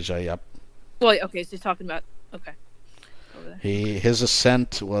 It's in Yeah. Asia. Yep. Well, okay, so he's talking about over there. His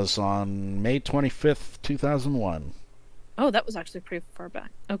ascent was on May 25th, 2001. Oh, that was actually pretty far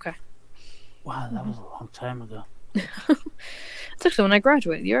back. Okay. Wow, that was a long time ago. That's actually when I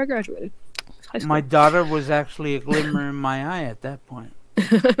graduated. The year I graduated. High school. My daughter was actually a glimmer in my eye at that point.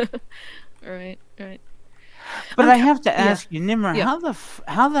 Right. But I have to ask you, Nimmer, Yeah.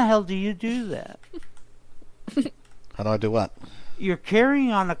 how the hell do you do that? How do I do what? You're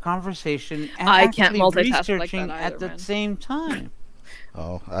carrying on a conversation and I can't actually multitask like researching that at either, the man. same time.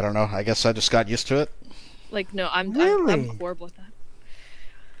 Oh, I don't know. I guess I just got used to it. Like no, I'm Really? horrible at that.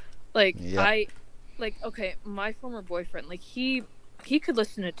 Like Yep. like, okay, my former boyfriend, like, he could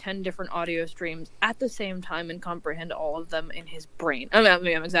listen to 10 different audio streams at the same time and comprehend all of them in his brain. I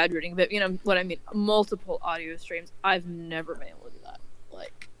mean, I'm exaggerating, but you know what I mean. Multiple audio streams. I've never been able to do that.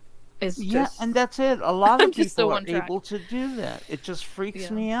 Like, it's just... and that's it. A lot of I'm just so people are on track. able to do that. It just freaks Yeah.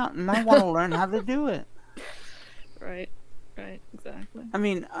 me out, and I want to learn how to do it. Right, exactly. I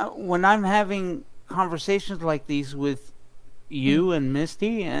mean, when I'm having conversations like these with you and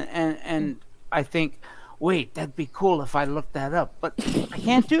Misty, and I think, wait, that'd be cool if I looked that up, but I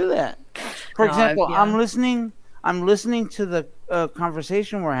can't do that. For No, example, yeah. I'm listening to the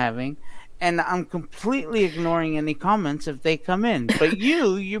conversation we're having, and I'm completely ignoring any comments if they come in. But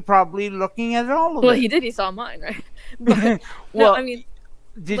you're probably looking at all of Well, it. he did. He saw mine, right? But, Well, no, I mean,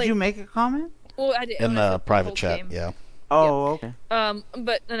 did like- you make a comment? well, I did In when I the said private whole chat, game. yeah. Oh, okay.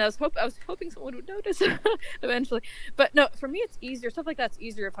 But and I was hoping someone would notice eventually. But no, for me it's easier. Stuff like that's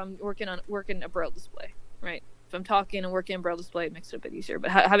easier if I'm working a braille display, right? If I'm talking and working a braille display, it makes it a bit easier.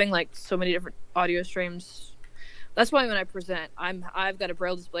 But having like so many different audio streams, that's why when I present, I've got a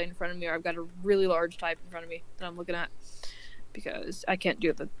braille display in front of me, or I've got a really large type in front of me that I'm looking at, because I can't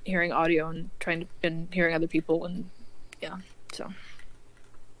do the hearing audio and hearing other people, and yeah, so.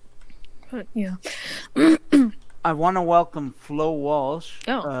 But yeah. I want to welcome Flo Walsh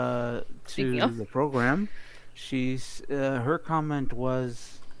Speaking to of. the program. She's her comment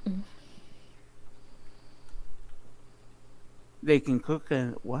was, they can cook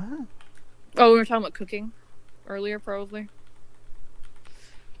and what? Oh, we were talking about cooking earlier, probably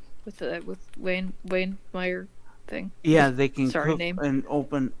with Wayne Meyer thing. Yeah, they can Sorry, cook name. and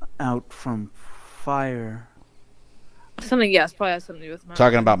open out from fire. Something, yes, probably has something to do with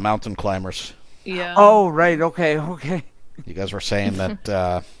Talking about mountain climbers. Yeah. Oh, right. Okay. You guys were saying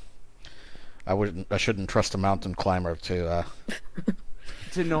that I shouldn't trust a mountain climber to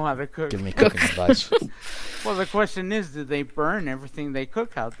To know how to cook. give me cooking advice. Well, the question is, do they burn everything they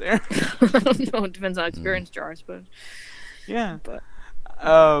cook out there? I don't know. It depends on experience, jars, but Yeah. but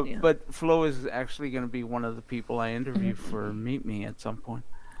yeah. But Flo is actually going to be one of the people I interview for Meet Me at some point.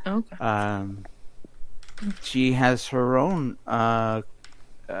 okay. She has her own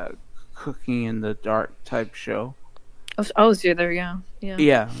cooking in the dark type show. Oh, so there, yeah.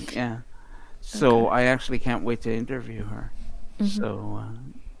 Yeah. So I actually can't wait to interview her. Mm-hmm. So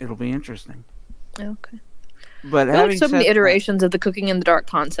it'll be interesting. Okay. But There are having so many said that- iterations of the cooking in the dark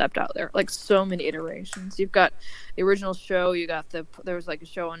concept out there. Like, so many iterations. You've got the original show. You got there was like a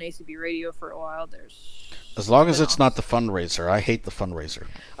show on ACB radio for a while. There's As long as it's not the fundraiser. I hate the fundraiser.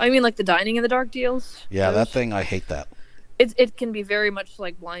 I mean, like the dining in the dark deals. Yeah, Those- that thing, I hate that. It can be very much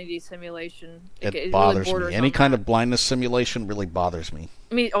like blindy simulation. It really bothers borders me. Any on kind that. of blindness simulation really bothers me.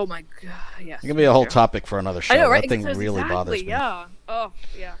 I mean, oh my god, yes. It can be a whole Sure. topic for another show. I know, right? That thing Because really exactly, bothers me. Yeah. Oh,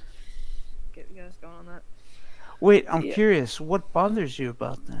 yeah. Get us going on that. Wait, I'm Yeah. curious. What bothers you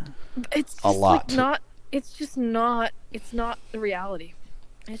about that? It's just A lot. Like not. It's just not. It's not the reality.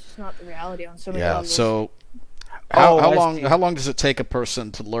 It's just not the reality on so many Yeah. levels. So, Oh, how I long? see. How long does it take a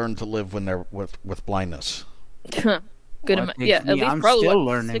person to learn to live when they're with blindness? Good Well, amount. it Yeah, takes at me- least I'm probably still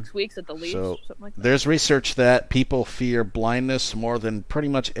what, learning. 6 weeks at the least. So, something like that. There's research that people fear blindness more than pretty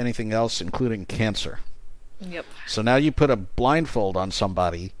much anything else, including cancer. Yep. So now you put a blindfold on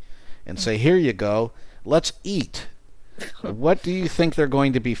somebody and say, "Here you go, let's eat." What do you think they're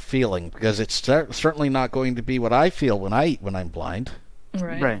going to be feeling? Because it's certainly not going to be what I feel when I eat when I'm blind.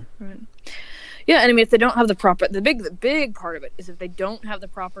 Right. Yeah, and I mean, if they don't have the proper, the big part of it is if they don't have the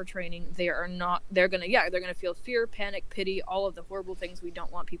proper training, they're gonna feel fear, panic, pity, all of the horrible things we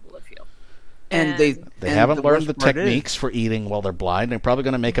don't want people to feel. And they haven't learned the worst part is- techniques for eating while they're blind. They're probably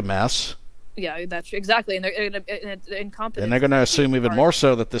going to make a mess. Yeah, that's exactly, and they're incompetent. And they're going to assume even part. more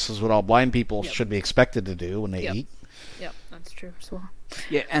so that this is what all blind people Yep. should be expected to do when they Yep. eat. Yep, that's true as well.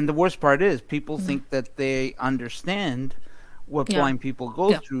 Yeah, and the worst part is people think that they understand what Yeah. blind people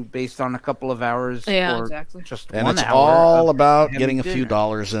go Yeah. through based on a couple of hours Yeah, or exactly. just And 1 it's hour all of about having getting a few dinner.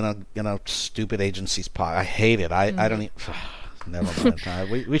 dollars in a stupid agency's pocket. I hate it. I don't even... Never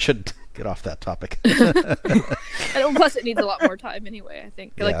mind. We should get off that topic. And plus, it needs a lot more time anyway. I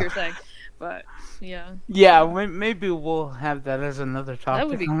think, like Yeah. you're saying, but yeah, Yeah, maybe we'll have that as another topic that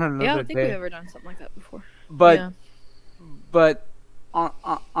would be. on another Yeah, I don't think day. we've ever done something like that before. But yeah. but on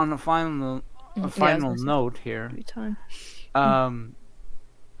a final Yeah, I was gonna say, note here, it'd be time.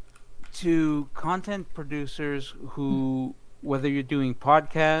 to content producers who, whether you're doing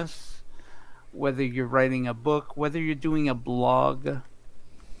podcasts, whether you're writing a book, whether you're doing a blog,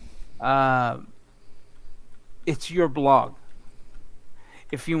 it's your blog.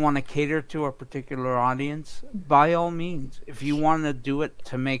 if you want to cater to a particular audience, by all means. If you want to do it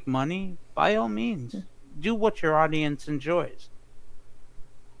to make money, by all means, do what your audience enjoys.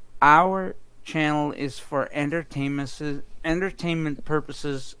 Our channel is for entertainment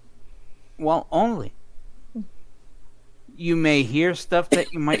purposes, well, only. You may hear stuff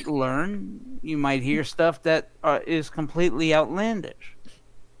that you might learn. You might hear stuff that is completely outlandish.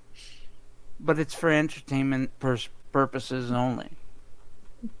 But it's for entertainment purposes only.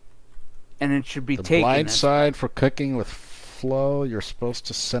 And it should be The taken. Blind Side for Cooking with Flo. You're supposed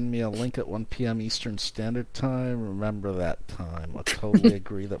to send me a link at 1 p.m. Eastern Standard Time. Remember that time. I totally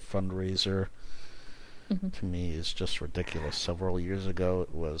agree that fundraiser to me is just ridiculous. Several years ago,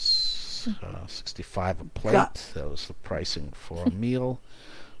 it was $65 a plate. That was the pricing for a meal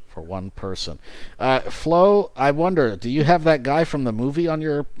for one person. Flo, I wonder, do you have that guy from the movie on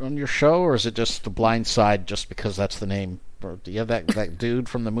your show, or is it just The Blind Side just because that's the name? Or do you have that dude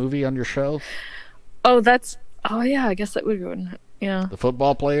from the movie on your show? Oh, yeah, I guess that would go in. Yeah. The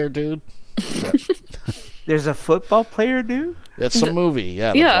football player dude? There's a football player, dude? It's a movie,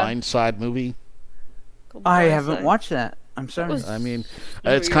 yeah. The Blind Side movie. I haven't watched that. I'm sorry. I mean,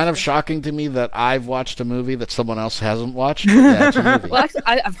 it's kind of shocking to me that I've watched a movie that someone else hasn't watched. Yeah, it's a movie. Well, actually,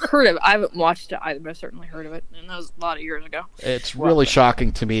 I've heard of it. I haven't watched it either, but I've certainly heard of it, and that was a lot of years ago. It's really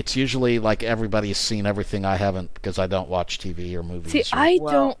shocking to me. It's usually like everybody's seen everything I haven't because I don't watch TV or movies. See, I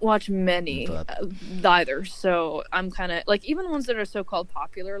don't watch many either, so I'm kind of like even the ones that are so-called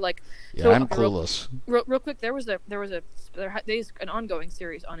popular. Like, yeah, so, I'm clueless. Real quick, there's an ongoing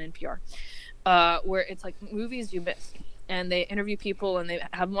series on NPR where it's like movies you missed. And they interview people, and they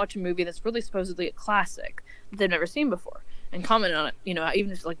have them watch a movie that's really supposedly a classic that they've never seen before, and comment on it. You know,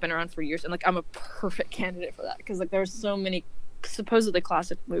 even if it's like been around for years. And like, I'm a perfect candidate for that because like there's so many supposedly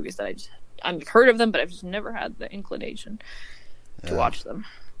classic movies that I've heard of them, but I've just never had the inclination to watch them.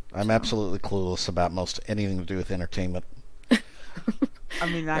 I'm absolutely clueless about most anything to do with entertainment. I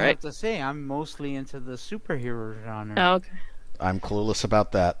mean, I have to say, I'm mostly into the superhero genre. Oh, okay. I'm clueless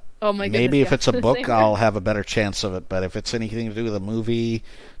about that. Oh my goodness, maybe if it's a book, I'll have a better chance of it. But if it's anything to do with a movie,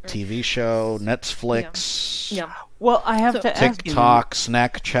 TV show, Netflix, well, I have to ask you, TikTok,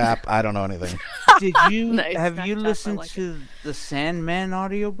 Snack Chap, I don't know anything. Did you have you listened to the Sandman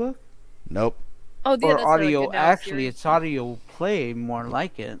audiobook? Nope. Oh, yeah, or audio? Actually, it's audio play, more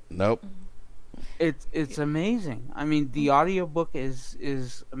like it. Nope. It's amazing. I mean, the audiobook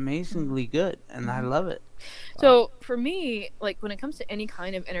is amazingly good, and I love it. So for me, like when it comes to any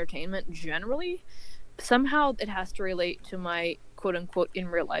kind of entertainment, generally, somehow it has to relate to my quote unquote in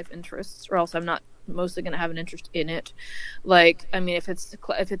real life interests, or else I'm not mostly going to have an interest in it. Like, I mean, if it's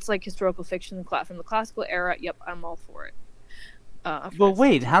like historical fiction from the classical era, yep, I'm all for it. But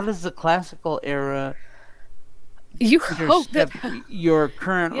wait, how does the classical era your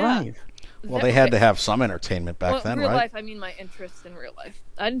current life? Well, they had to have some entertainment back then, real right? Life, I mean my interests in real life.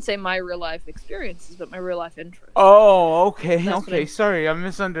 I didn't say my real life experiences, but my real life interests. Oh, okay. Sorry, I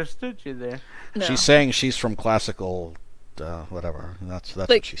misunderstood you there. No. She's saying she's from classical, whatever. That's like,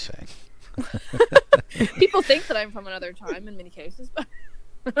 what she's saying. People think that I'm from another time in many cases, but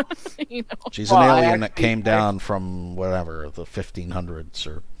you know. She's an alien that came down from whatever the 1500s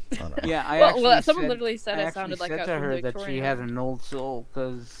or. I don't know. Yeah, someone literally said I sounded like I to her that she had an old soul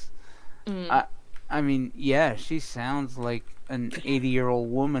because. I mean, yeah, she sounds like an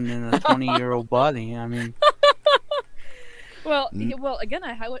 80-year-old woman in a 20-year-old body. I mean, well, again,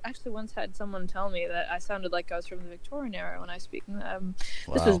 I actually once had someone tell me that I sounded like I was from the Victorian era when I speak.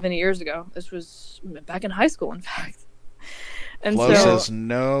 This was many years ago. This was back in high school, in fact. And Flo says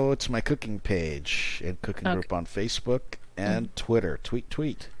no to my cooking page and cooking group on Facebook and Twitter.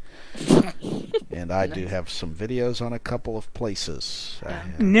 Tweet. And I do have some videos on a couple of places.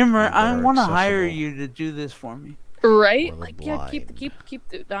 Nimmer, I want to hire you to do this for me. Right? Like, yeah, keep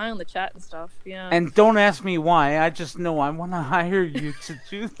the eye on the chat and stuff. Yeah. And don't ask me why. I just know I want to hire you to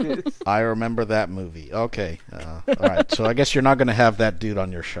do this. I remember that movie. Okay. All right. So I guess you're not going to have that dude on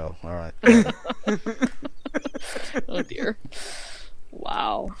your show. All right. Oh dear.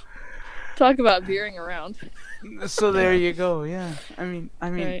 Wow. Talk about veering around. So there you go. Yeah. I mean,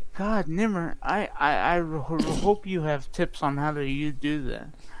 right. God, Nimmer, I hope you have tips on how you do that.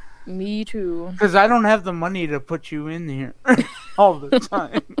 Me too. Because I don't have the money to put you in here all the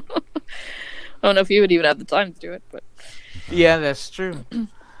time. I don't know if you would even have the time to do it, but yeah, that's true.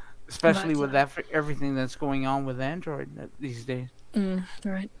 Especially with everything that's going on with Android these days.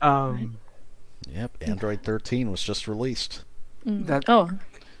 Right. Yep. Android 13 was just released.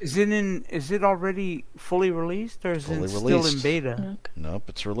 Is it already fully released, or is it still in beta? Okay. Nope,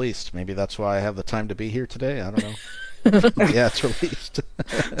 it's released. Maybe that's why I have the time to be here today. I don't know. Yeah, it's released.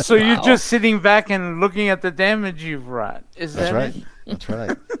 So you're Wow. just sitting back and looking at the damage you've wrought. Is That's that right. it? That's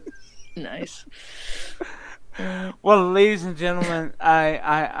right. Nice. Well, ladies and gentlemen,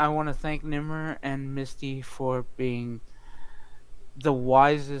 I want to thank Nimmer and Misty for being the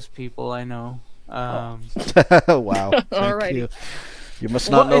wisest people I know. Wow. Thank Alrighty. you. You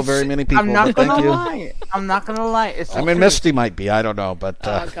must not know it's- very many people, I'm not but thank gonna you. lie. I'm not gonna lie. It's I the mean, truth. Misty might be. I don't know, but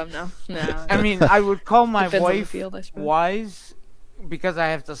Oh, come now. No. I mean, I would call my Depends on the wife field, I suppose. wise because I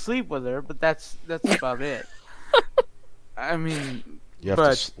have to sleep with her, but that's about it. I mean, you have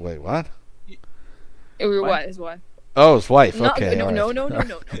but- to wait. What? What? What? His wife. Oh, his wife. No, Okay. no, all no, right.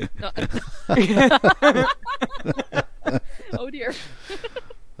 no, no. Oh dear.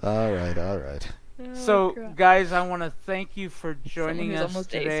 All right. All right. Oh, So, crap. guys, I want to thank you for joining who's us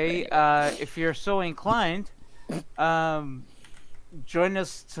almost ace, today. but If you're so inclined, join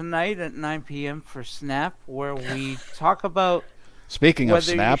us tonight at 9 p.m. for Snap, where we talk about Speaking of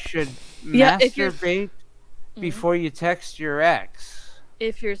whether Snap, you should Yeah, if you're- masturbate before you text your ex.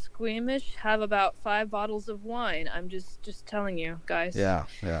 If you're squeamish, have about 5 bottles of wine. I'm just telling you, guys. yeah.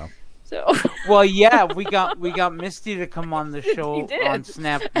 So. Well, yeah, we got Misty to come on the show did. on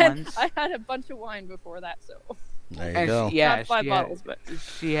Snap And once. I had a bunch of wine before that, so There you And go. not 5 bottles, but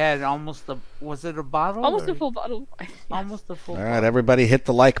she had almost was it a bottle? almost or- a full bottle of wine. Almost a full All right, everybody, hit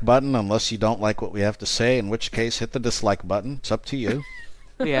the like button unless you don't like what we have to say. In which case, hit the dislike button. It's up to you.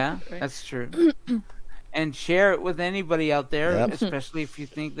 Yeah, Right. that's true. And share it with anybody out there, Yep. especially if you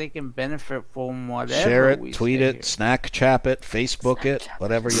think they can benefit from whatever. Share we it, tweet say it, snack chap it, Facebook it, Snapchat.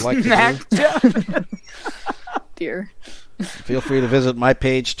 whatever you like to here. do. Dear. Feel free to visit my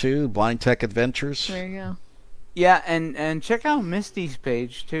page too, Blind Tech Adventures. There you go. Yeah, and check out Misty's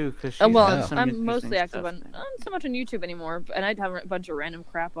page too, because she's Oh, well, done some I'm interesting mostly active stuff. on not so much on YouTube anymore, and I'd have a bunch of random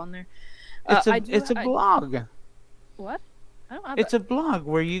crap on there. It's a I do- it's a I- blog. What? I don't have It's a blog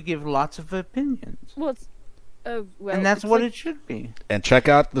where you give lots of opinions, well, it's well, and that's it's what like- it should be. And check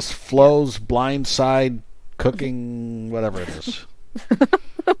out this Flo's Blind Side Cooking, whatever it is.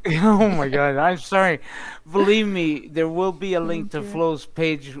 Oh my god, I'm sorry. Believe me, there will be a link to dear. Flo's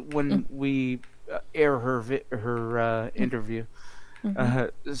page when we air her interview.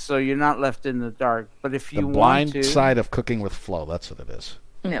 So you're not left in the dark. But if The you want Blind to, Side of Cooking with Flo. That's what it is.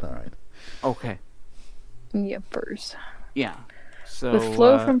 Yep. All right. okay, Yepers. yeah. So With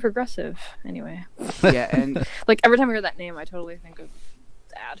Flo from Progressive, anyway. yeah, and Like every time I hear that name, I totally think of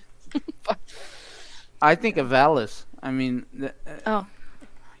Dad. I think of Alice. I mean, Oh.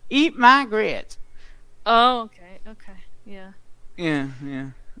 eat my grits. Oh, okay, yeah. Yeah.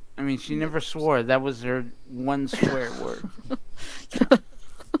 I mean, she never swore. That was her one swear word.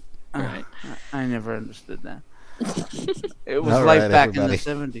 Right. I never understood that. It was All like right, back everybody.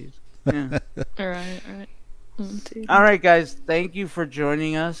 in the 70s. Yeah. All right. Indeed. All right, guys. Thank you for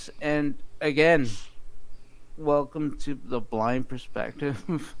joining us. And again, welcome to the Blind Perspective.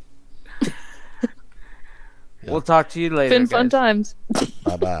 We'll talk to you later. Been fun guys. times.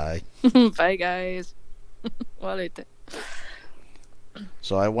 Bye-bye. Bye, guys. Walete.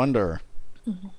 So I wonder,